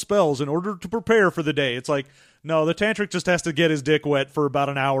tome of spells in order to prepare for the day, it's like, no, the tantric just has to get his dick wet for about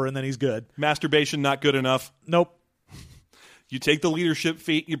an hour and then he's good. Masturbation not good enough. Nope. You take the leadership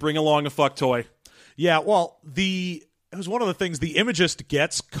feat, you bring along a fuck toy. Yeah, well, it was one of the things the Imagist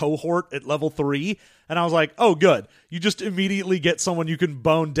gets cohort at level 3, and I was like, oh, good. You just immediately get someone you can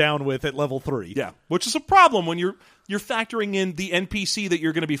bone down with at level 3. Yeah, which is a problem when you're factoring in the NPC that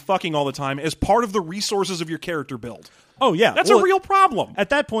you're going to be fucking all the time as part of the resources of your character build. Oh, yeah. That's a real problem.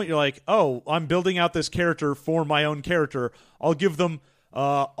 At that point, you're like, oh, I'm building out this character for my own character. I'll give them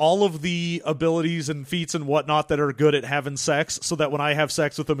all of the abilities and feats and whatnot that are good at having sex so that when I have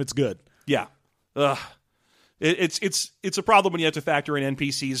sex with them, it's good. Yeah. Ugh. It's a problem when you have to factor in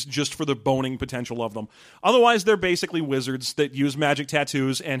NPCs just for the boning potential of them. Otherwise, they're basically wizards that use magic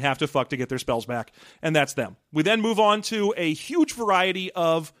tattoos and have to fuck to get their spells back, and that's them. We then move on to a huge variety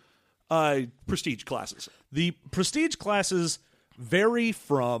of prestige classes. The prestige classes vary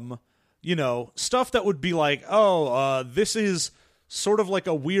from, stuff that would be like, this is sort of like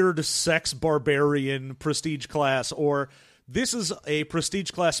a weird sex barbarian prestige class, or this is a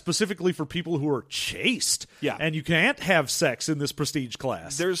prestige class specifically for people who are chaste. Yeah. And you can't have sex in this prestige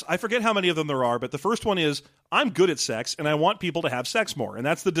class. I forget how many of them there are, but the first one is, I'm good at sex, and I want people to have sex more. And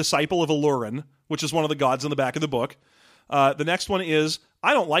that's the Disciple of Alurin, which is one of the gods in the back of the book. The next one is,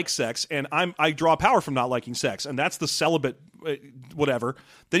 I don't like sex, and I draw power from not liking sex. And that's the Celibate whatever.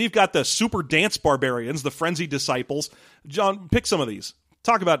 Then you've got the Super Dance Barbarians, the Frenzied Disciples. John, pick some of these.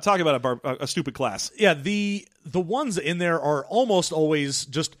 Talk about a stupid class. Yeah, the ones in there are almost always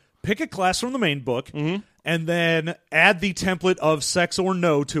just pick a class from the main book and then add the template of sex or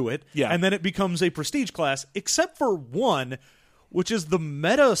no to it, and then it becomes a prestige class, except for one, which is the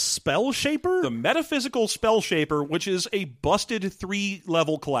Meta Spell Shaper. The Metaphysical Spell Shaper, which is a busted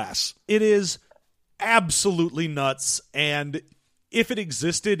 3-level class. It is absolutely nuts, and if it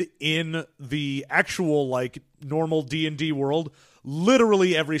existed in the actual, normal D&D world,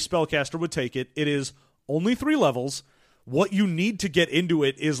 literally every spellcaster would take it. It is only 3 levels. What you need to get into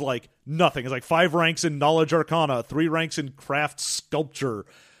it is nothing. It's 5 ranks in Knowledge Arcana, 3 ranks in Craft Sculpture,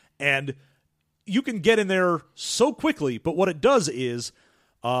 and you can get in there so quickly. But what it does is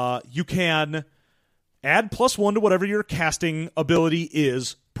you can add +1 to whatever your casting ability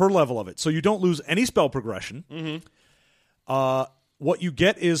is per level of it. So you don't lose any spell progression. What you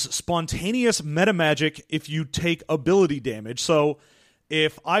get is spontaneous metamagic if you take ability damage. So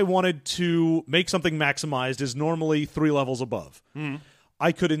if I wanted to make something maximized is normally 3 levels above.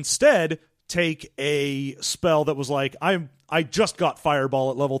 I could instead take a spell that was I just got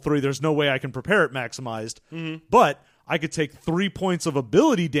Fireball at level 3. There's no way I can prepare it maximized. But I could take 3 points of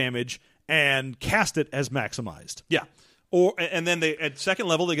ability damage and cast it as maximized. Yeah. And then at second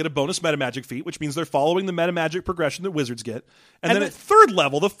level, they get a bonus metamagic feat, which means they're following the metamagic progression that wizards get. And then at third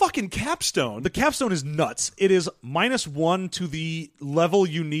level, the fucking capstone. The capstone is nuts. It is -1 to the level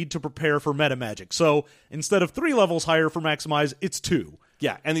you need to prepare for metamagic. So instead of 3 levels higher for maximize, it's 2.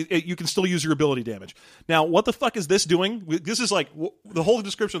 Yeah, and you can still use your ability damage. Now, what the fuck is this doing? This is the whole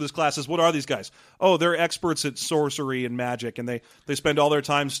description of this class is, what are these guys? Oh, they're experts at sorcery and magic, and they spend all their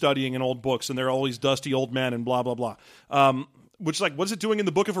time studying in old books, and they're all these dusty old men and blah, blah, blah. Which, what's it doing in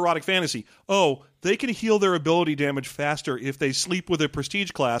the Book of Erotic Fantasy? Oh, they can heal their ability damage faster if they sleep with a prestige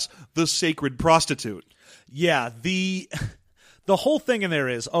class, the Sacred Prostitute. Yeah, the the whole thing in there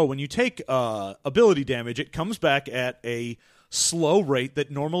is, when you take ability damage, it comes back at a slow rate that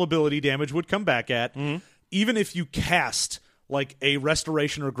normal ability damage would come back at. Even if you cast like a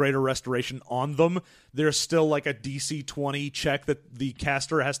restoration or greater restoration on them, there's still like a DC 20 check that the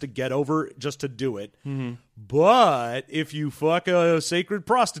caster has to get over just to do it. But if you fuck a sacred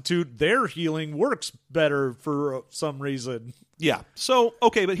prostitute, their healing works better for some reason. Yeah. So,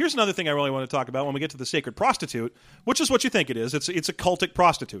 okay, but here's another thing I really want to talk about when we get to the sacred prostitute, which is what you think it is. It's a cultic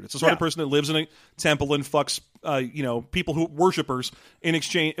prostitute. It's the sort of person that lives in a temple and fucks, people who worshippers in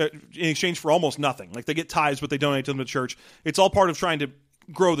exchange for almost nothing. Like they get tithes, but they donate to them to church. It's all part of trying to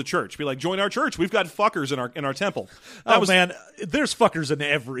grow the church. Be like, join our church. We've got fuckers in our temple. Man, there's fuckers in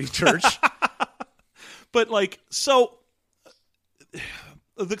every church. But like, so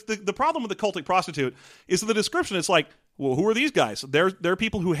the problem with the cultic prostitute is the description. It's like, well, who are these guys? They're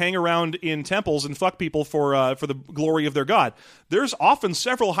people who hang around in temples and fuck people for the glory of their god. There's often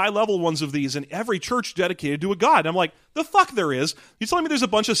several high-level ones of these in every church dedicated to a god. And I'm like, the fuck there is? You telling me there's a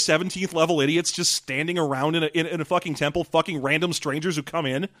bunch of 17th level idiots just standing around in a fucking temple fucking random strangers who come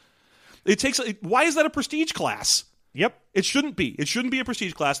in? Why is that a prestige class? Yep. It shouldn't be. It shouldn't be a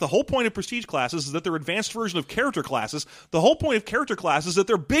prestige class. The whole point of prestige classes is that they're advanced version of character classes. The whole point of character classes is that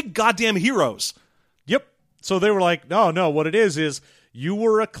they're big goddamn heroes. Yep. So they were like, no, what it is you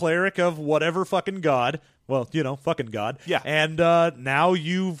were a cleric of whatever fucking god. Well, fucking god. Yeah. And now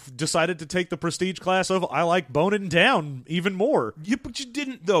you've decided to take the prestige class of I like boning down even more. But you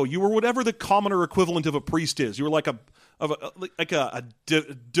didn't, though. You were whatever the commoner equivalent of a priest is. You were like a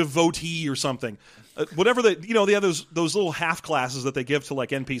devotee or something. Whatever they have those little half classes that they give to like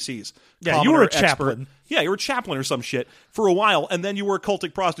NPCs. Yeah, Commoner, you were a expert. chaplain. Yeah, you were a chaplain or some shit for a while, and then you were a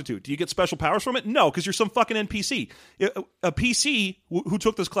cultic prostitute. Do you get special powers from it? No, because you're some fucking NPC. A PC who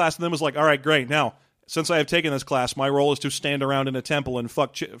took this class and then was like, all right, great. Now, since I have taken this class, my role is to stand around in a temple and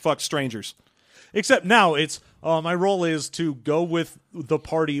fuck strangers. Except now it's my role is to go with the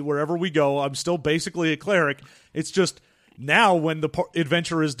party wherever we go. I'm still basically a cleric. It's just now when the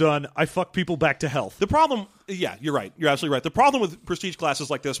adventure is done, I fuck people back to health. The problem, yeah, you're right. You're absolutely right. The problem with prestige classes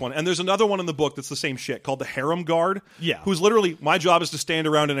like this one, and there's another one in the book that's the same shit called the harem guard. Yeah. Who's literally, my job is to stand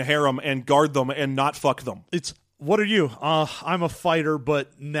around in a harem and guard them and not fuck them. It's, what are you? I'm a fighter,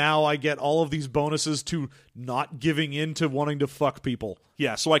 but now I get all of these bonuses to not giving in to wanting to fuck people.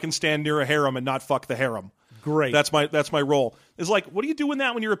 Yeah, so I can stand near a harem and not fuck the harem. Great. That's my role. It's like, what do you do in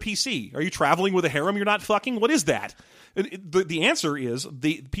that when you're a PC? Are you traveling with a harem you're not fucking? What is that? The answer is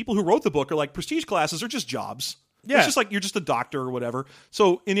the people who wrote the book are like, prestige classes are just jobs. Yeah. It's just like you're just a doctor or whatever.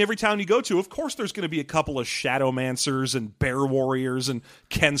 So in every town you go to, of course there's going to be a couple of shadowmancers and bear warriors and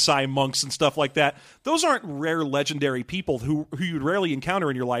Kensai monks and stuff like that. Those aren't rare legendary people who you'd rarely encounter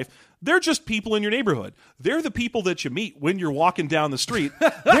in your life. They're just people in your neighborhood. They're the people that you meet when you're walking down the street.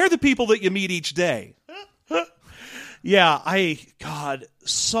 They're the people that you meet each day. Yeah, God,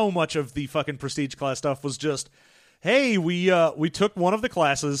 so much of the fucking prestige class stuff was just, hey, we took one of the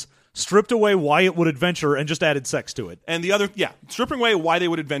classes, stripped away why it would adventure, and just added sex to it. And the other, stripping away why they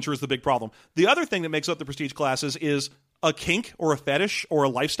would adventure is the big problem. The other thing that makes up the prestige classes is a kink or a fetish or a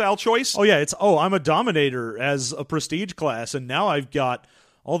lifestyle choice. Oh, yeah, I'm a dominator as a prestige class, and now I've got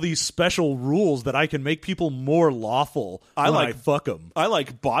all these special rules that I can make people more lawful when I fuck them. I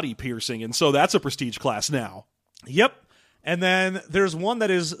like body piercing, and so that's a prestige class now. Yep. And then there's one that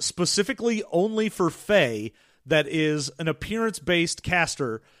is specifically only for Fae that is an appearance-based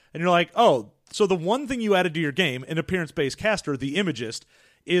caster. And you're like, oh, so the one thing you added to your game, an appearance-based caster, the Imagist,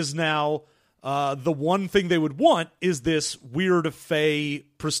 is now the one thing they would want is this weird Fae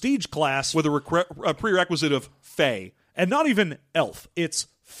prestige class. With a prerequisite of Fae. And not even elf. It's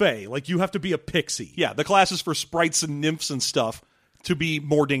Fae. Like, you have to be a pixie. Yeah, the class is for sprites and nymphs and stuff to be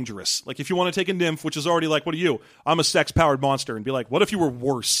more dangerous. Like, if you want to take a nymph, which is already like, what are you? I'm a sex-powered monster. And be like, what if you were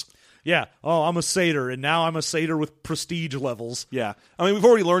worse? Yeah. Oh, I'm a satyr, and now I'm a satyr with prestige levels. Yeah. I mean, we've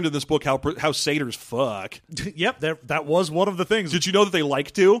already learned in this book how satyrs fuck. Yep, that was one of the things. Did you know that they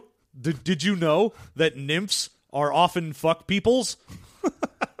like to? Did you know that nymphs are often fuck peoples?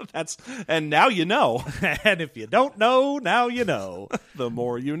 And now you know. And if you don't know, now you know. The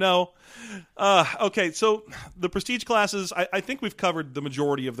more you know. Okay, so the prestige classes, I think we've covered the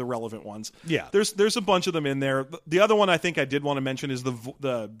majority of the relevant ones. Yeah. There's a bunch of them in there. The other one I think I did want to mention is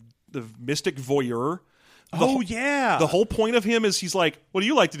the mystic voyeur. Yeah. The whole point of him is he's like, what do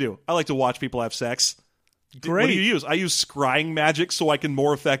you like to do? I like to watch people have sex. Great. What do you use? I use scrying magic so I can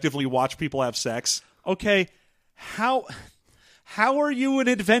more effectively watch people have sex. Okay, how are you an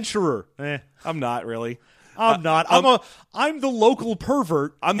adventurer? I'm not really. I'm not. I'm the local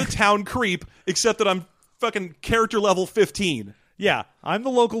pervert. I'm the town creep, except that I'm fucking character level 15. Yeah, I'm the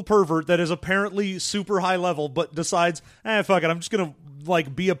local pervert that is apparently super high level, but decides, fuck it, I'm just gonna,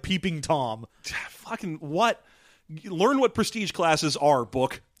 like, be a peeping Tom. Fucking what? Learn what prestige classes are,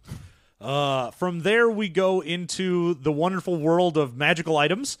 book. From there, we go into the wonderful world of magical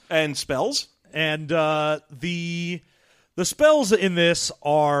items. And spells. And the spells in this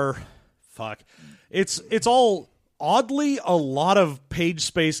are... Fuck. It's all oddly a lot of page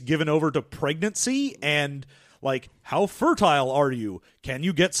space given over to pregnancy and... Like, how fertile are you? Can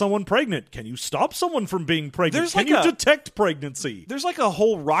you get someone pregnant? Can you stop someone from being pregnant? Can you detect pregnancy? There's like a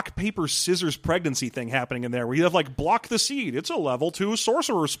whole rock, paper, scissors pregnancy thing happening in there where you have like block the seed. It's a level 2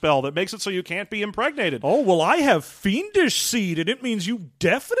 sorcerer spell that makes it so you can't be impregnated. Oh, well, I have fiendish seed, and it means you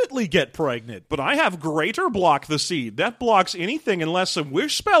definitely get pregnant. But I have greater block the seed. That blocks anything unless a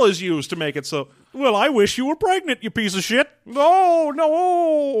wish spell is used to make it so. Well, I wish you were pregnant, you piece of shit.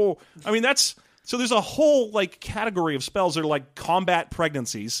 No. I mean, that's... So there's a whole, like, category of spells that are, like, combat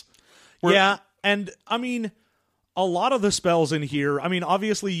pregnancies. Yeah, and, I mean, a lot of the spells in here, I mean,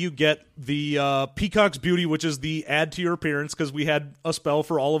 obviously you get the Peacock's Beauty, which is the add to your appearance, because we had a spell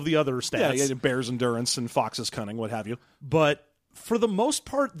for all of the other stats. Yeah, Bear's Endurance and Fox's Cunning, what have you. But for the most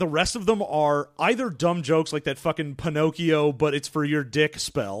part, the rest of them are either dumb jokes like that fucking Pinocchio, but it's for your dick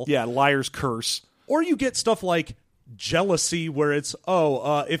spell. Yeah, Liar's Curse. Or you get stuff like... Jealousy, where it's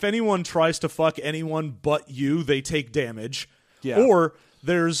if anyone tries to fuck anyone but you, they take damage. Yeah. Or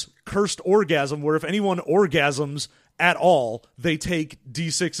there's Cursed Orgasm, where if anyone orgasms at all, they take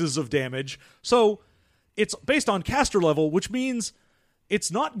d6s of damage. So it's based on caster level, which means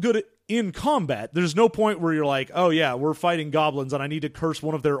it's not good in combat. There's no point where you're like, oh yeah, we're fighting goblins and I need to curse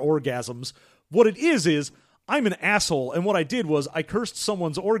one of their orgasms. What it is I'm an asshole, and what I did was I cursed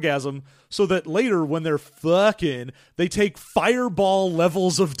someone's orgasm so that later when they're fucking, they take fireball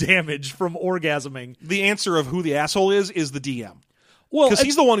levels of damage from orgasming. The answer of who the asshole is the DM. Well, because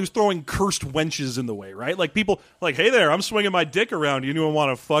he's the one who's throwing cursed wenches in the way, right? Like, people, like, hey there, I'm swinging my dick around. You anyone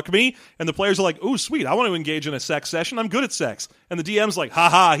want to fuck me? And the players are like, ooh, sweet, I want to engage in a sex session. I'm good at sex. And the DM's like,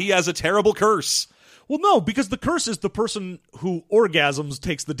 haha, he has a terrible curse. Well, no, because the curse is the person who orgasms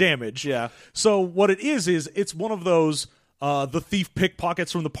takes the damage. Yeah. So what it is it's one of those the thief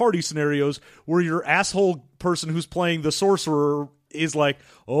pickpockets from the party scenarios where your asshole person who's playing the sorcerer is like,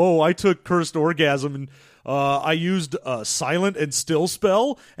 oh, I took cursed orgasm and I used a silent and still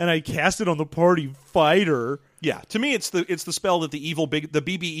spell and I cast it on the party fighter. Yeah, to me it's the spell that the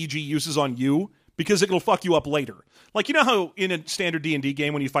BBEG uses on you because it'll fuck you up later. Like, you know how in a standard D&D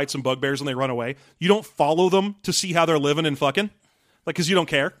game when you fight some bugbears and they run away, you don't follow them to see how they're living and fucking? Like, because you don't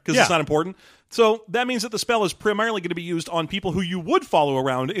care, because it's not important. So that means that the spell is primarily going to be used on people who you would follow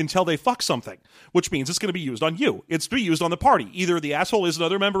around until they fuck something, which means it's going to be used on you. It's to be used on the party. Either the asshole is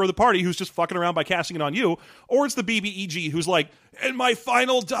another member of the party who's just fucking around by casting it on you, or it's the BBEG who's like, in my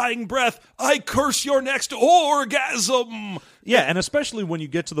final dying breath, I curse your next orgasm. Yeah, and especially when you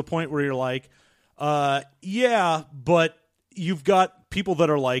get to the point where you're like, yeah, but you've got people that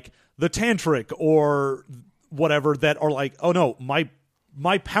are like the tantric or whatever that are like, oh no,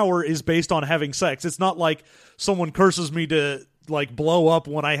 my power is based on having sex. It's not like someone curses me to like blow up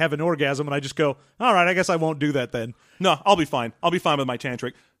when I have an orgasm and I just go, all right, I guess I won't do that then. No, I'll be fine. I'll be fine with my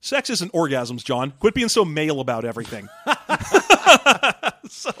tantric. Sex isn't orgasms, John. Quit being so male about everything.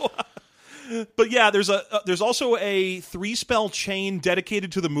 But yeah, there's also a 3-spell chain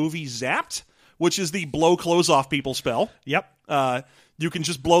dedicated to the movie Zapped, which is the blow clothes off people spell. Yep. You can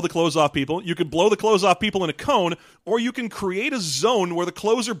just blow the clothes off people. You can blow the clothes off people in a cone, or you can create a zone where the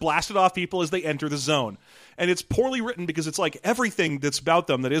clothes are blasted off people as they enter the zone. And it's poorly written because it's like everything that's about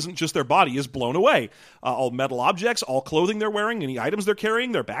them that isn't just their body is blown away. All metal objects, all clothing they're wearing, any items they're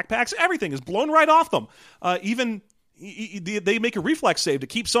carrying, their backpacks, everything is blown right off them. Even they make a reflex save to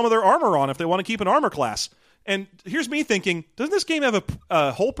keep some of their armor on if they want to keep an armor class. And here's me thinking, doesn't this game have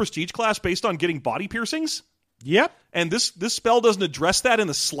a whole prestige class based on getting body piercings? Yep. And this spell doesn't address that in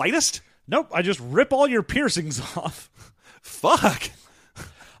the slightest? Nope, I just rip all your piercings off. Fuck.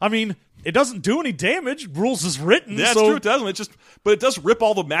 I mean, it doesn't do any damage. Rules is written. Yeah, it's true, it doesn't. But it does rip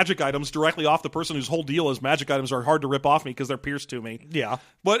all the magic items directly off the person whose whole deal is magic items are hard to rip off me because they're pierced to me. Yeah.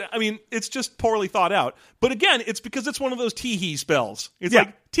 But, I mean, it's just poorly thought out. But again, it's because it's one of those tee-hee spells. It's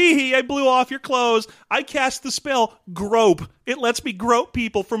like, tee-hee, I blew off your clothes. I cast the spell, grope. It lets me grope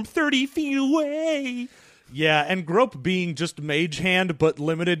people from 30 feet away. Yeah, and grope being just mage hand but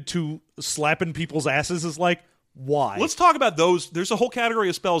limited to slapping people's asses is like, why? Let's talk about those. There's a whole category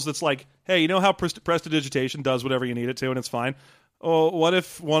of spells that's like, hey, you know how prestidigitation does whatever you need it to and it's fine? Oh, what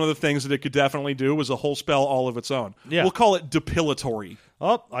if one of the things that it could definitely do was a whole spell all of its own? Yeah. We'll call it depilatory.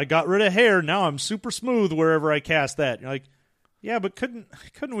 Oh, I got rid of hair. Now I'm super smooth wherever I cast that. You're like, yeah, but couldn't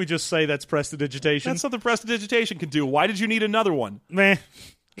we just say that's prestidigitation? That's something prestidigitation can do. Why did you need another one? Meh,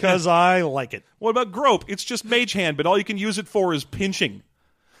 because I like it. What about grope? It's just mage hand, but all you can use it for is pinching.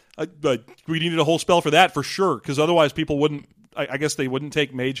 We needed a whole spell for that for sure, because otherwise people wouldn't. I guess they wouldn't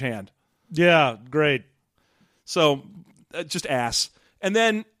take mage hand. Yeah, great. So just ass. And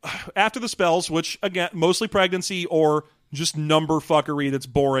then after the spells, which again mostly pregnancy or just number fuckery that's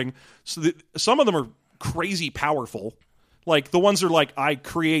boring. So some of them are crazy powerful. Like the ones that are like, I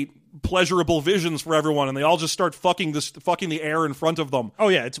create pleasurable visions for everyone, and they all just start fucking the air in front of them. Oh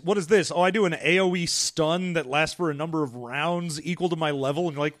yeah, it's what is this? Oh, I do an AoE stun that lasts for a number of rounds equal to my level,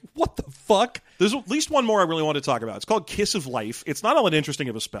 and you're like, what the fuck? There's at least one more I really want to talk about. It's called Kiss of Life. It's not all that interesting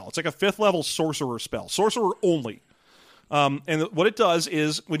of a spell. It's like a 5th level sorcerer spell. Sorcerer only. And what it does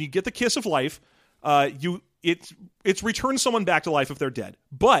is when you get the Kiss of Life, it's returns someone back to life if they're dead.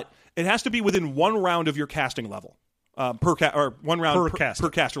 But it has to be within 1 round of your casting level. Per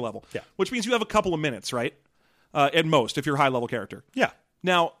caster level. Yeah. Which means you have a couple of minutes, right? At most, if you're a high-level character. Yeah.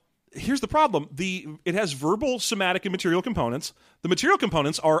 Now, here's the problem. It has verbal, somatic, and material components. The material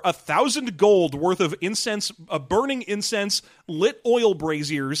components are 1,000 gold worth of incense, burning incense, lit oil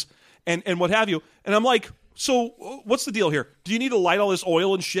braziers, and what have you. And I'm like, so what's the deal here? Do you need to light all this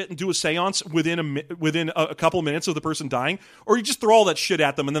oil and shit and do a seance within a couple of minutes of the person dying? Or you just throw all that shit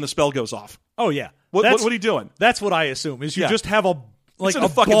at them and then the spell goes off? Oh, yeah. What are you doing? That's what I assume, is you Yeah. just have a in a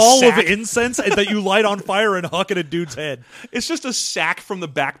fucking ball sack. of incense that you light on fire and huck at a dude's head. It's just a sack from the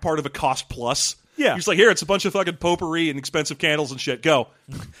back part of a Cost Plus. Yeah. You're just like, here, it's a bunch of fucking potpourri and expensive candles and shit. Go.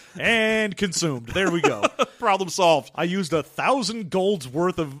 And consumed. There we go. Problem solved. I used 1,000 gold's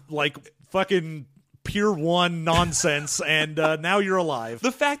worth of, like, fucking Pure One nonsense, and now you're alive.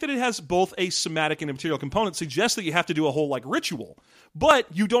 The fact that it has both a somatic and a material component suggests that you have to do a whole, like, ritual. But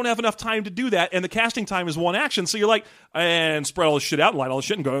you don't have enough time to do that, and the casting time is 1 action, so you're like, and spread all this shit out, and light all this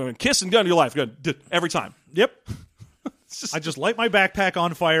shit, and go and kiss and gun your life. Good. Every time. Yep. I just light my backpack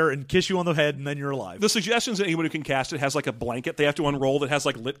on fire and kiss you on the head, and then you're alive. The suggestions that anyone who can cast it has like a blanket they have to unroll that has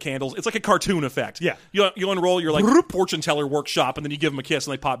like lit candles. It's like a cartoon effect. Yeah. You unroll your like fortune teller workshop, and then you give them a kiss,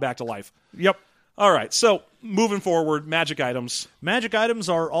 and they pop back to life. Yep. All right, so moving forward, magic items. Magic items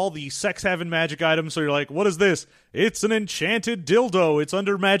are all the sex-having magic items, so you're like, what is this? It's an enchanted dildo. It's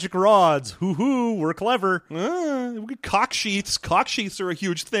under magic rods. Hoo-hoo, we're clever. Cock sheaths. Cock sheaths are a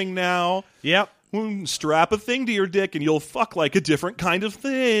huge thing now. Yep. Strap a thing to your dick and you'll fuck like a different kind of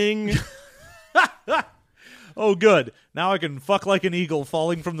thing. Oh, good. Now I can fuck like an eagle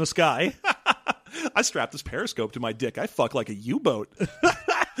falling from the sky. I strapped this periscope to my dick. I fuck like a U-boat.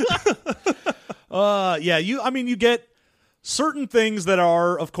 Yeah, you get certain things that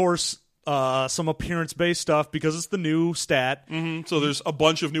are, of course, some appearance-based stuff because it's the new stat. So there's a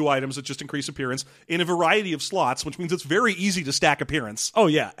bunch of new items that just increase appearance in a variety of slots, which means it's very easy to stack appearance. Oh,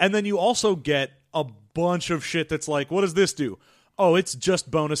 yeah. And then you also get a bunch of shit that's like, what does this do? Oh, it's just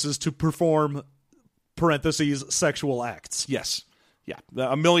bonuses to perform, parentheses, sexual acts. Yes. Yeah.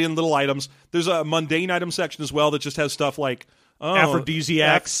 A million little items. There's a mundane item section as well that just has stuff like...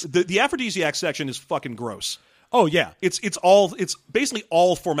 Aphrodisiacs. The aphrodisiac section is fucking gross. Oh, yeah. It's basically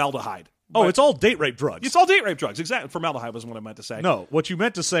all formaldehyde. Oh, it's all date rape drugs. It's all date rape drugs. Exactly. Formaldehyde wasn't what I meant to say. No, what you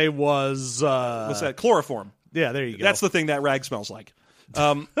meant to say was... What's that? Chloroform. Yeah, there you go. That's the thing that rag smells like.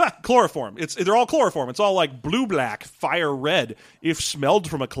 Chloroform. They're all chloroform. It's all like blue-black, fire-red. If smelled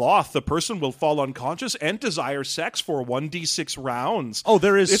from a cloth, the person will fall unconscious and desire sex for 1d6 rounds. Oh,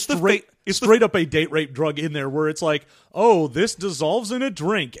 there is straight up a date rape drug in there where it's like, oh, this dissolves in a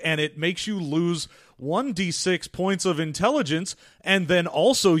drink and it makes you lose 1d6 points of intelligence, and then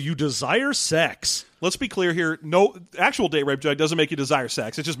also you desire sex. Let's be clear here. No, actual date rape drug doesn't make you desire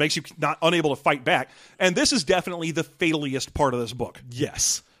sex. It just makes you not unable to fight back. And this is definitely the fataliest part of this book.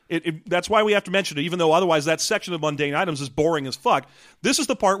 Yes. That's why we have to mention it, even though otherwise that section of mundane items is boring as fuck. This is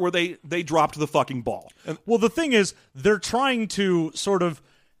the part where they dropped the fucking ball. Well, the thing is, they're trying to sort of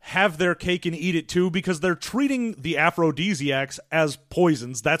have their cake and eat it too, because they're treating the aphrodisiacs as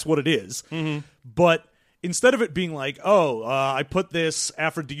poisons. That's what it is. Mm-hmm. But instead of it being like, oh, I put this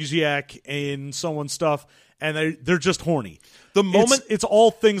aphrodisiac in someone's stuff, and they're just horny. The moment it's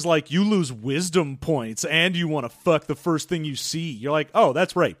all things like you lose wisdom points and you want to fuck the first thing you see. You're like, oh,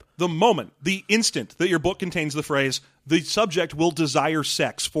 that's rape. The instant that your book contains the phrase, the subject will desire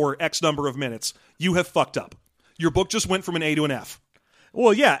sex for X number of minutes, you have fucked up. Your book just went from an A to an F.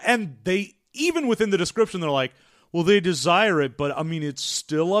 Well, yeah, and they, even within the description, they're like, well, they desire it, but, I mean, it's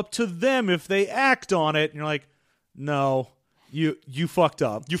still up to them if they act on it. And you're like, no, You fucked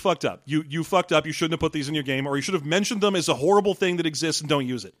up. You fucked up. You fucked up. You shouldn't have put these in your game, or you should have mentioned them as a horrible thing that exists and don't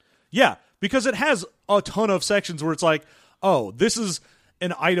use it. Yeah, because it has a ton of sections where it's like, oh, this is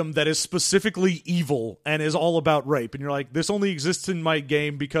an item that is specifically evil and is all about rape. And you're like, this only exists in my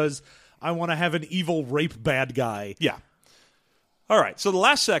game because I want to have an evil rape bad guy. Yeah. All right, so the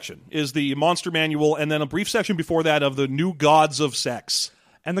last section is the monster manual, and then a brief section before that of the new gods of sex.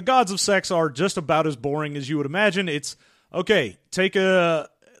 And the gods of sex are just about as boring as you would imagine. It's, okay, take an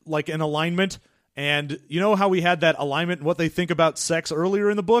alignment, and you know how we had that alignment and what they think about sex earlier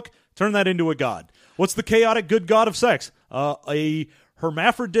in the book? Turn that into a god. What's the chaotic good god of sex? A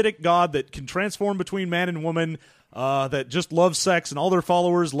hermaphroditic god that can transform between man and woman, that just loves sex, and all their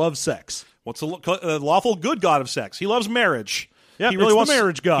followers love sex. What's the lawful good god of sex? He loves marriage. Yeah, he really it's wants the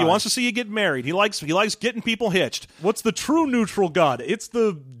marriage god. He wants to see you get married. He likes getting people hitched. What's the true neutral god? It's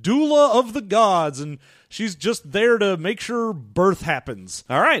the doula of the gods, and she's just there to make sure birth happens.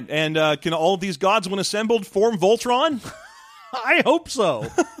 All right, and can all of these gods, when assembled, form Voltron? I hope so.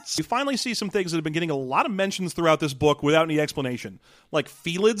 You finally see some things that have been getting a lot of mentions throughout this book without any explanation, like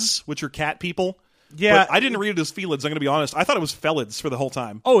Felids, which are cat people. Yeah, but I didn't read it as Felids. I'm going to be honest. I thought it was Felids for the whole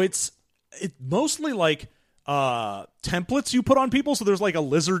time. Oh, it's mostly like templates you put on people. So there's like a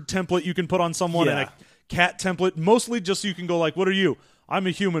lizard template you can put on someone and a cat template. Mostly just so you can go like, what are you? I'm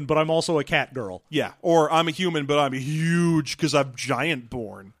a human, but I'm also a cat girl. Yeah, or I'm a human, but I'm huge because I'm giant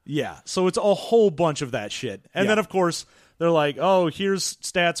born. Yeah, so it's a whole bunch of that shit. And then, of course, they're like, oh, here's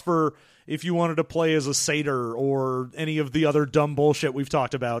stats for if you wanted to play as a satyr or any of the other dumb bullshit we've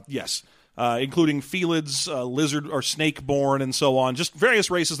talked about. Yes. Including Felids, lizard or snake-born, and so on. Just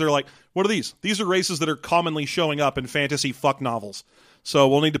various races. They're like, what are these? These are races that are commonly showing up in fantasy fuck novels. So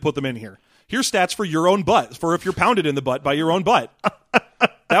we'll need to put them in here. Here's stats for your own butt, for if you're pounded in the butt by your own butt.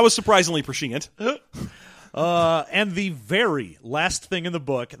 That was surprisingly prescient. And the very last thing in the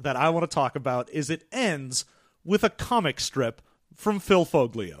book that I want to talk about is it ends with a comic strip from Phil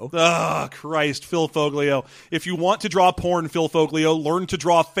Foglio. Oh, Christ, Phil Foglio. If you want to draw porn, Phil Foglio, learn to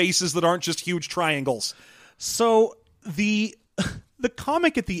draw faces that aren't just huge triangles. So the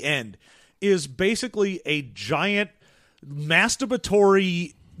comic at the end is basically a giant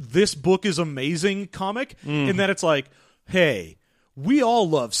masturbatory this book is amazing comic in that it's like, hey, we all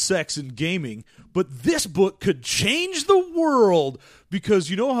love sex and gaming, but this book could change the world because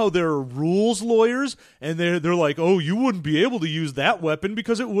you know how there are rules lawyers and they're like, oh, you wouldn't be able to use that weapon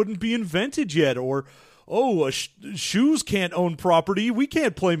because it wouldn't be invented yet, or oh, shoes can't own property, we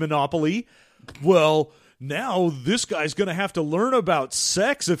can't play Monopoly. Well, now this guy's going to have to learn about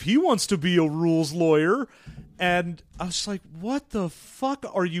sex if he wants to be a rules lawyer. And I was like, what the fuck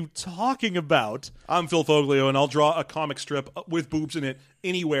are you talking about? I'm Phil Foglio, and I'll draw a comic strip with boobs in it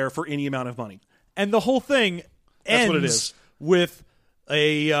anywhere for any amount of money. And the whole thing ends what it is. With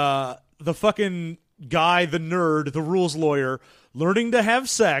the fucking guy, the nerd, the rules lawyer, learning to have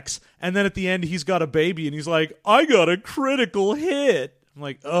sex, and then at the end he's got a baby, and he's like, I got a critical hit. I'm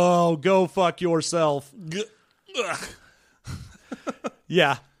like, oh, go fuck yourself.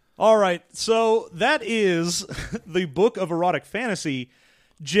 Yeah. All right, so that is the book of erotic fantasy.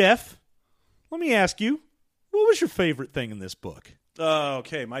 Jeff, let me ask you, what was your favorite thing in this book?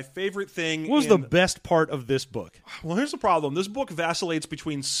 Okay, my favorite thing... What was the best part of this book? Well, here's the problem. This book vacillates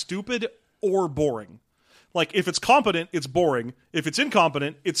between stupid or boring. Like, if it's competent, it's boring. If it's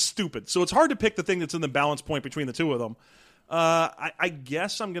incompetent, it's stupid. So it's hard to pick the thing that's in the balance point between the two of them. I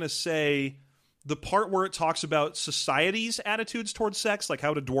guess I'm going to say... the part where it talks about society's attitudes towards sex, like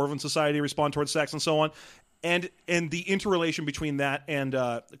how did dwarven society respond towards sex and so on, and the interrelation between that and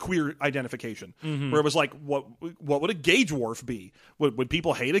queer identification, where it was like, what would a gay dwarf be? Would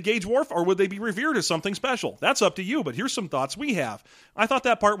people hate a gay dwarf, or would they be revered as something special? That's up to you, but here's some thoughts we have. I thought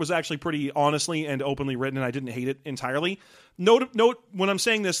that part was actually pretty honestly and openly written, and I didn't hate it entirely. Note when I'm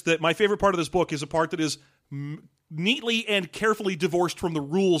saying this, that my favorite part of this book is a part that is... neatly and carefully divorced from the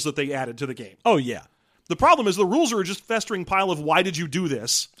rules that they added to the game. Oh, yeah. The problem is the rules are just a festering pile of why did you do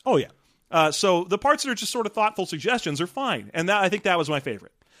this? Oh, yeah. So the parts that are just sort of thoughtful suggestions are fine. And I think that was my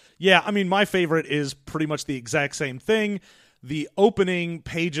favorite. Yeah, I mean, my favorite is pretty much the exact same thing. The opening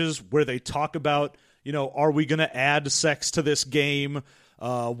pages where they talk about, you know, are we going to add sex to this game?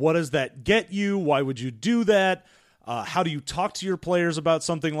 What does that get you? Why would you do that? How do you talk to your players about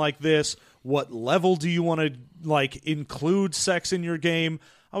something like this? What level do you want to like include sex in your game?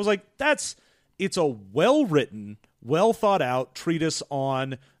 I was like, it's a well-written, well-thought-out treatise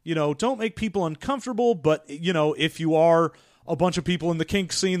on, you know, don't make people uncomfortable, but, you know, if you are a bunch of people in the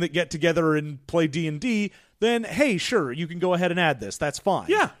kink scene that get together and play D&D, then hey, sure, you can go ahead and add this. That's fine.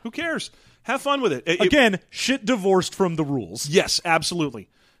 Yeah, who cares? Have fun with it. Again, shit divorced from the rules. Yes, absolutely.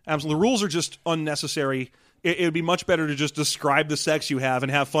 Absolutely. The rules are just unnecessary. It would be much better to just describe the sex you have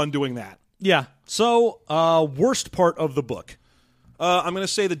and have fun doing that. Yeah. So, worst part of the book. I'm going to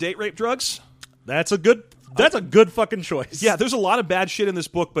say the date rape drugs. That's a good fucking choice. Yeah, there's a lot of bad shit in this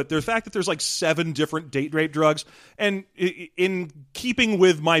book, but the fact that there's like 7 different date rape drugs, and in keeping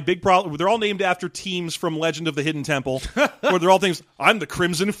with my big problem, they're all named after teams from Legend of the Hidden Temple, where they're all things, I'm the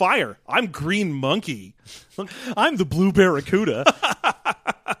Crimson Fire, I'm Green Monkey, I'm the Blue Barracuda.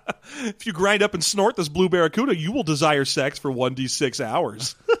 If you grind up and snort this Blue Barracuda, you will desire sex for 1d6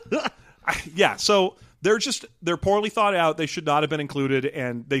 hours. Yeah, so they're poorly thought out. They should not have been included,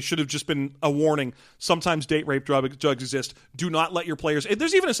 and they should have just been a warning. Sometimes date rape drugs exist. Do not let your players.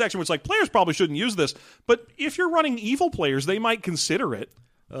 There's even a section where it's like, players probably shouldn't use this, but if you're running evil players, they might consider it.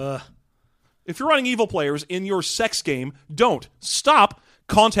 If you're running evil players in your sex game, don't. Stop.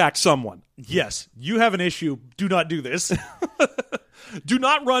 Contact someone. Yes, you have an issue. Do not do this. Do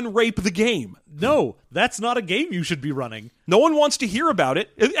not run Rape the Game. No, that's not a game you should be running. No one wants to hear about it.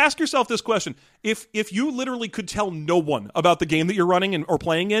 Ask yourself this question. If you literally could tell no one about the game that you're running or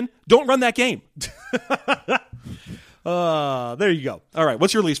playing in, don't run that game. There you go. All right,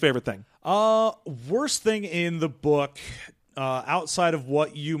 what's your least favorite thing? Worst thing in the book, outside of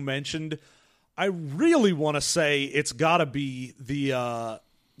what you mentioned, I really want to say it's got to be the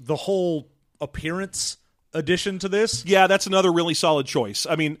whole appearance addition to this. Yeah, that's another really solid choice.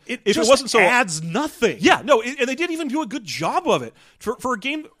 I mean, if it wasn't so adds nothing. Yeah, no, and they didn't even do a good job of it for a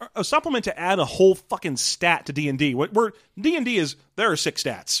game, a supplement to add a whole fucking stat to D&D. Where D&D is, there are 6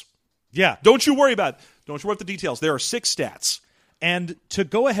 stats. Yeah, don't you worry about it. Don't you worry about the details. There are 6 stats, and to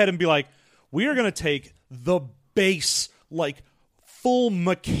go ahead and be like, we are going to take the base, like full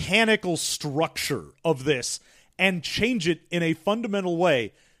mechanical structure of this and change it in a fundamental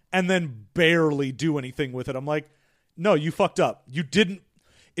way, and then barely do anything with it. I'm like, no, you fucked up. You didn't.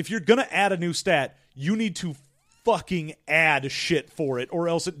 If you're going to add a new stat, you need to fucking add shit for it, or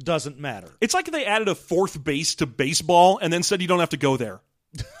else it doesn't matter. It's like they added a 4th base to baseball and then said you don't have to go there.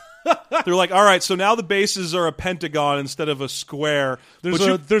 They're like, all right, so now the bases are a pentagon instead of a square.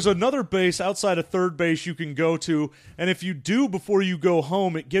 There's another base outside of third base you can go to, and if you do before you go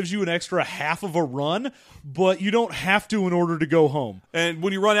home, it gives you an extra half of a run, but you don't have to in order to go home. And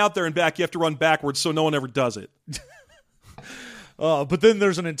when you run out there and back, you have to run backwards so no one ever does it. But then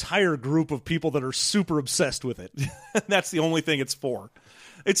there's an entire group of people that are super obsessed with it. That's the only thing it's for.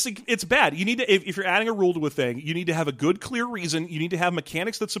 It's bad. You need to, if you're adding a rule to a thing, you need to have a good, clear reason. You need to have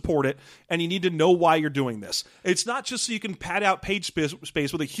mechanics that support it, and you need to know why you're doing this. It's not just so you can pad out page space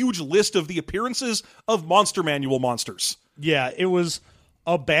with a huge list of the appearances of Monster Manual monsters. Yeah, it was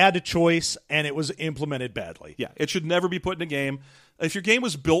a bad choice, and it was implemented badly. Yeah, it should never be put in a game. If your game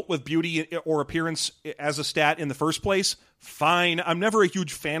was built with beauty or appearance as a stat in the first place, fine. I'm never a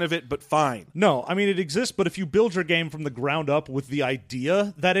huge fan of it, but fine. No, I mean, it exists, but if you build your game from the ground up with the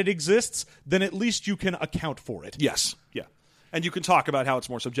idea that it exists, then at least you can account for it. Yes, yeah. And you can talk about how it's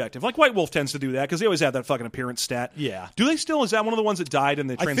more subjective. Like White Wolf tends to do that, because they always have that fucking appearance stat. Yeah. Do they still? Is that one of the ones that died in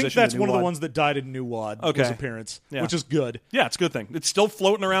the transition to New WoD? I think that's one of the ones that died in New WoD, was appearance, which is good. Yeah, it's a good thing. It's still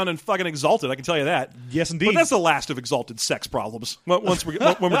floating around and fucking Exalted, I can tell you that. Yes, indeed. But that's the last of Exalted sex problems, when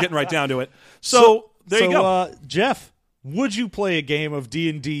we're getting right down to it. So there you go. Jeff, would you play a game of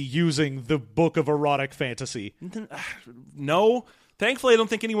D&D using the Book of Erotic Fantasy? No. Thankfully, I don't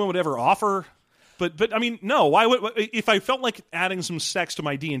think anyone would ever offer. But I mean, no. Why would, if I felt like adding some sex to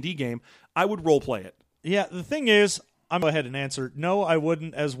my D&D game, I would role play it. Yeah, the thing is, I'm going to go ahead and answer, no, I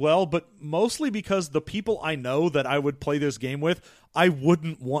wouldn't as well, but mostly because the people I know that I would play this game with, I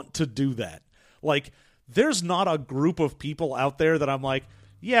wouldn't want to do that. Like, there's not a group of people out there that I'm like,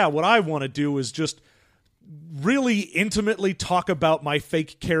 yeah, what I want to do is just really intimately talk about my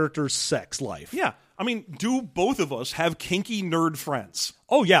fake character's sex life. Yeah. I mean, do both of us have kinky nerd friends?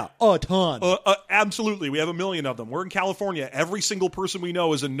 Oh, yeah, a ton. Absolutely. We have a million of them. We're in California. Every single person we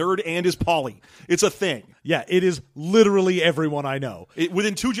know is a nerd and is poly. It's a thing. Yeah, it is literally everyone I know.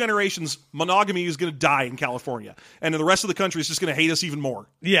 Within 2 generations, monogamy is going to die in California. And in the rest of the country, it's just going to hate us even more.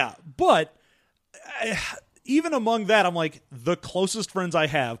 Yeah, but even among that, I'm like, the closest friends I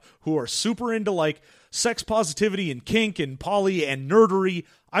have who are super into, like, sex positivity and kink and poly and nerdery,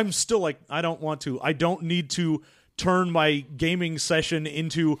 I'm still like, I don't want to. I don't need to turn my gaming session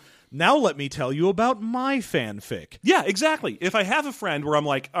into, now let me tell you about my fanfic. Yeah, exactly. If I have a friend where I'm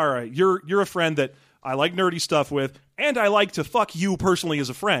like, all right, you're a friend that I like nerdy stuff with, and I like to fuck you personally as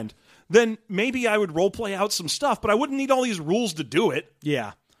a friend, then maybe I would roleplay out some stuff, but I wouldn't need all these rules to do it.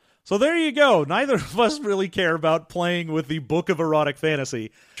 Yeah. So there you go. Neither of us really care about playing with the Book of Erotic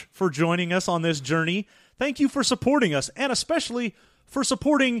Fantasy. For joining us on this journey, thank you for supporting us, and especially for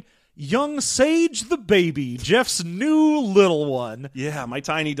supporting young Sage the baby, Jeff's new little one. Yeah, my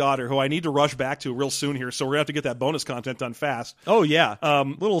tiny daughter, who I need to rush back to real soon here, so we're going to have to get that bonus content done fast. Oh, yeah.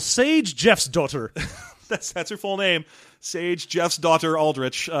 Little Sage, Jeff's daughter. That's her full name. Sage, Jeff's daughter,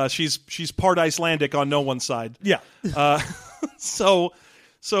 Aldrich. She's part Icelandic on no one's side. Yeah. So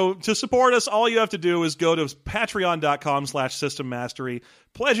to support us, all you have to do is go to patreon.com/System Mastery,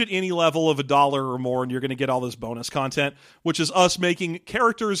 pledge at any level of $1 or more, and you're going to get all this bonus content, which is us making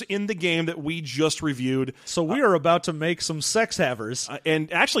characters in the game that we just reviewed. So we are about to make some sex havers.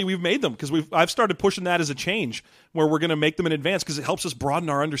 And actually, we've made them because I've started pushing that as a change where we're going to make them in advance because it helps us broaden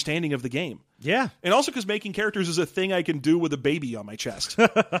our understanding of the game. Yeah. And also because making characters is a thing I can do with a baby on my chest.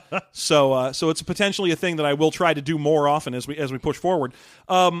 So it's potentially a thing that I will try to do more often as we push forward.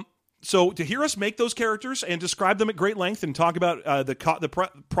 So to hear us make those characters and describe them at great length and talk about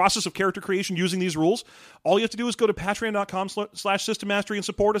the process of character creation using these rules, all you have to do is go to patreon.com/System Mastery and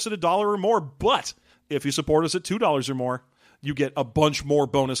support us at $1 or more. But if you support us at $2 or more, you get a bunch more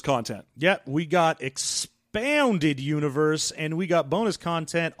bonus content. Yeah, we got expanded universe, and we got bonus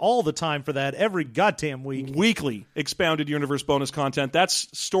content all the time for that every goddamn week. Weekly expounded universe bonus content. That's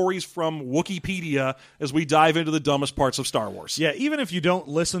stories from Wikipedia as we dive into the dumbest parts of Star Wars. Yeah, even if you don't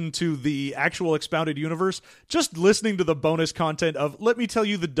listen to the actual expounded universe, just listening to the bonus content of let me tell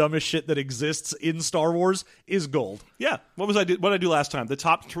you the dumbest shit that exists in Star Wars is gold. Yeah. What did I do last time? The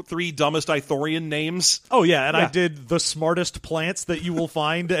top 3 dumbest Ithorian names. Oh yeah, and I did the smartest plants that you will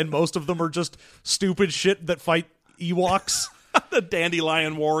find, and most of them are just stupid shit that fight Ewoks. The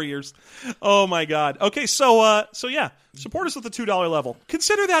Dandelion Warriors. Oh my god. Okay, so yeah, support us at the $2 level.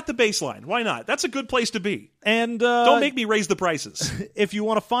 Consider that the baseline. Why not? That's a good place to be. And don't make me raise the prices. If you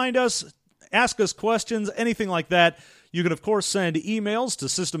want to find us, ask us questions, anything like that, you can of course send emails to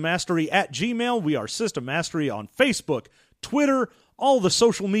systemmastery@gmail.com. We are System Mastery on Facebook, Twitter, all the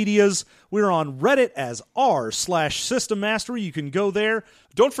social medias. We're on Reddit as r/System Mastery. You can go there.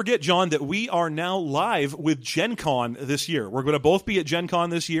 Don't forget, John, that we are now live with Gen Con this year. We're going to both be at Gen Con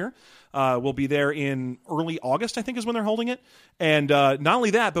this year. We'll be there in early August, I think is when they're holding it. And not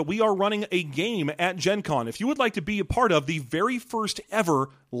only that, but we are running a game at Gen Con. If you would like to be a part of the very first ever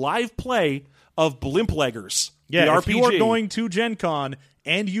live play of Blimpleggers, yeah, the if RPG. you are going to Gen Con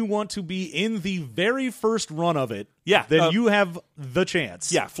and you want to be in the very first run of it, then you have the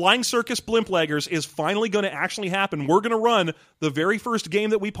chance. Yeah, Flying Circus Blimpleggers is finally going to actually happen. We're going to run the very first game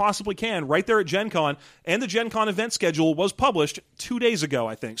that we possibly can right there at Gen Con, and the Gen Con event schedule was published 2 days ago,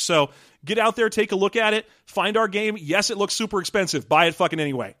 I think. So get out there, take a look at it, find our game. Yes, it looks super expensive. Buy it fucking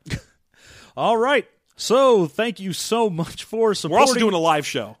anyway. All right. So thank you so much for supporting. We're also doing a live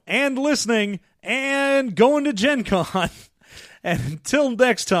show. And listening and going to Gen Con. And until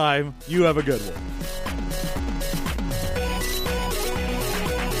next time, you have a good one.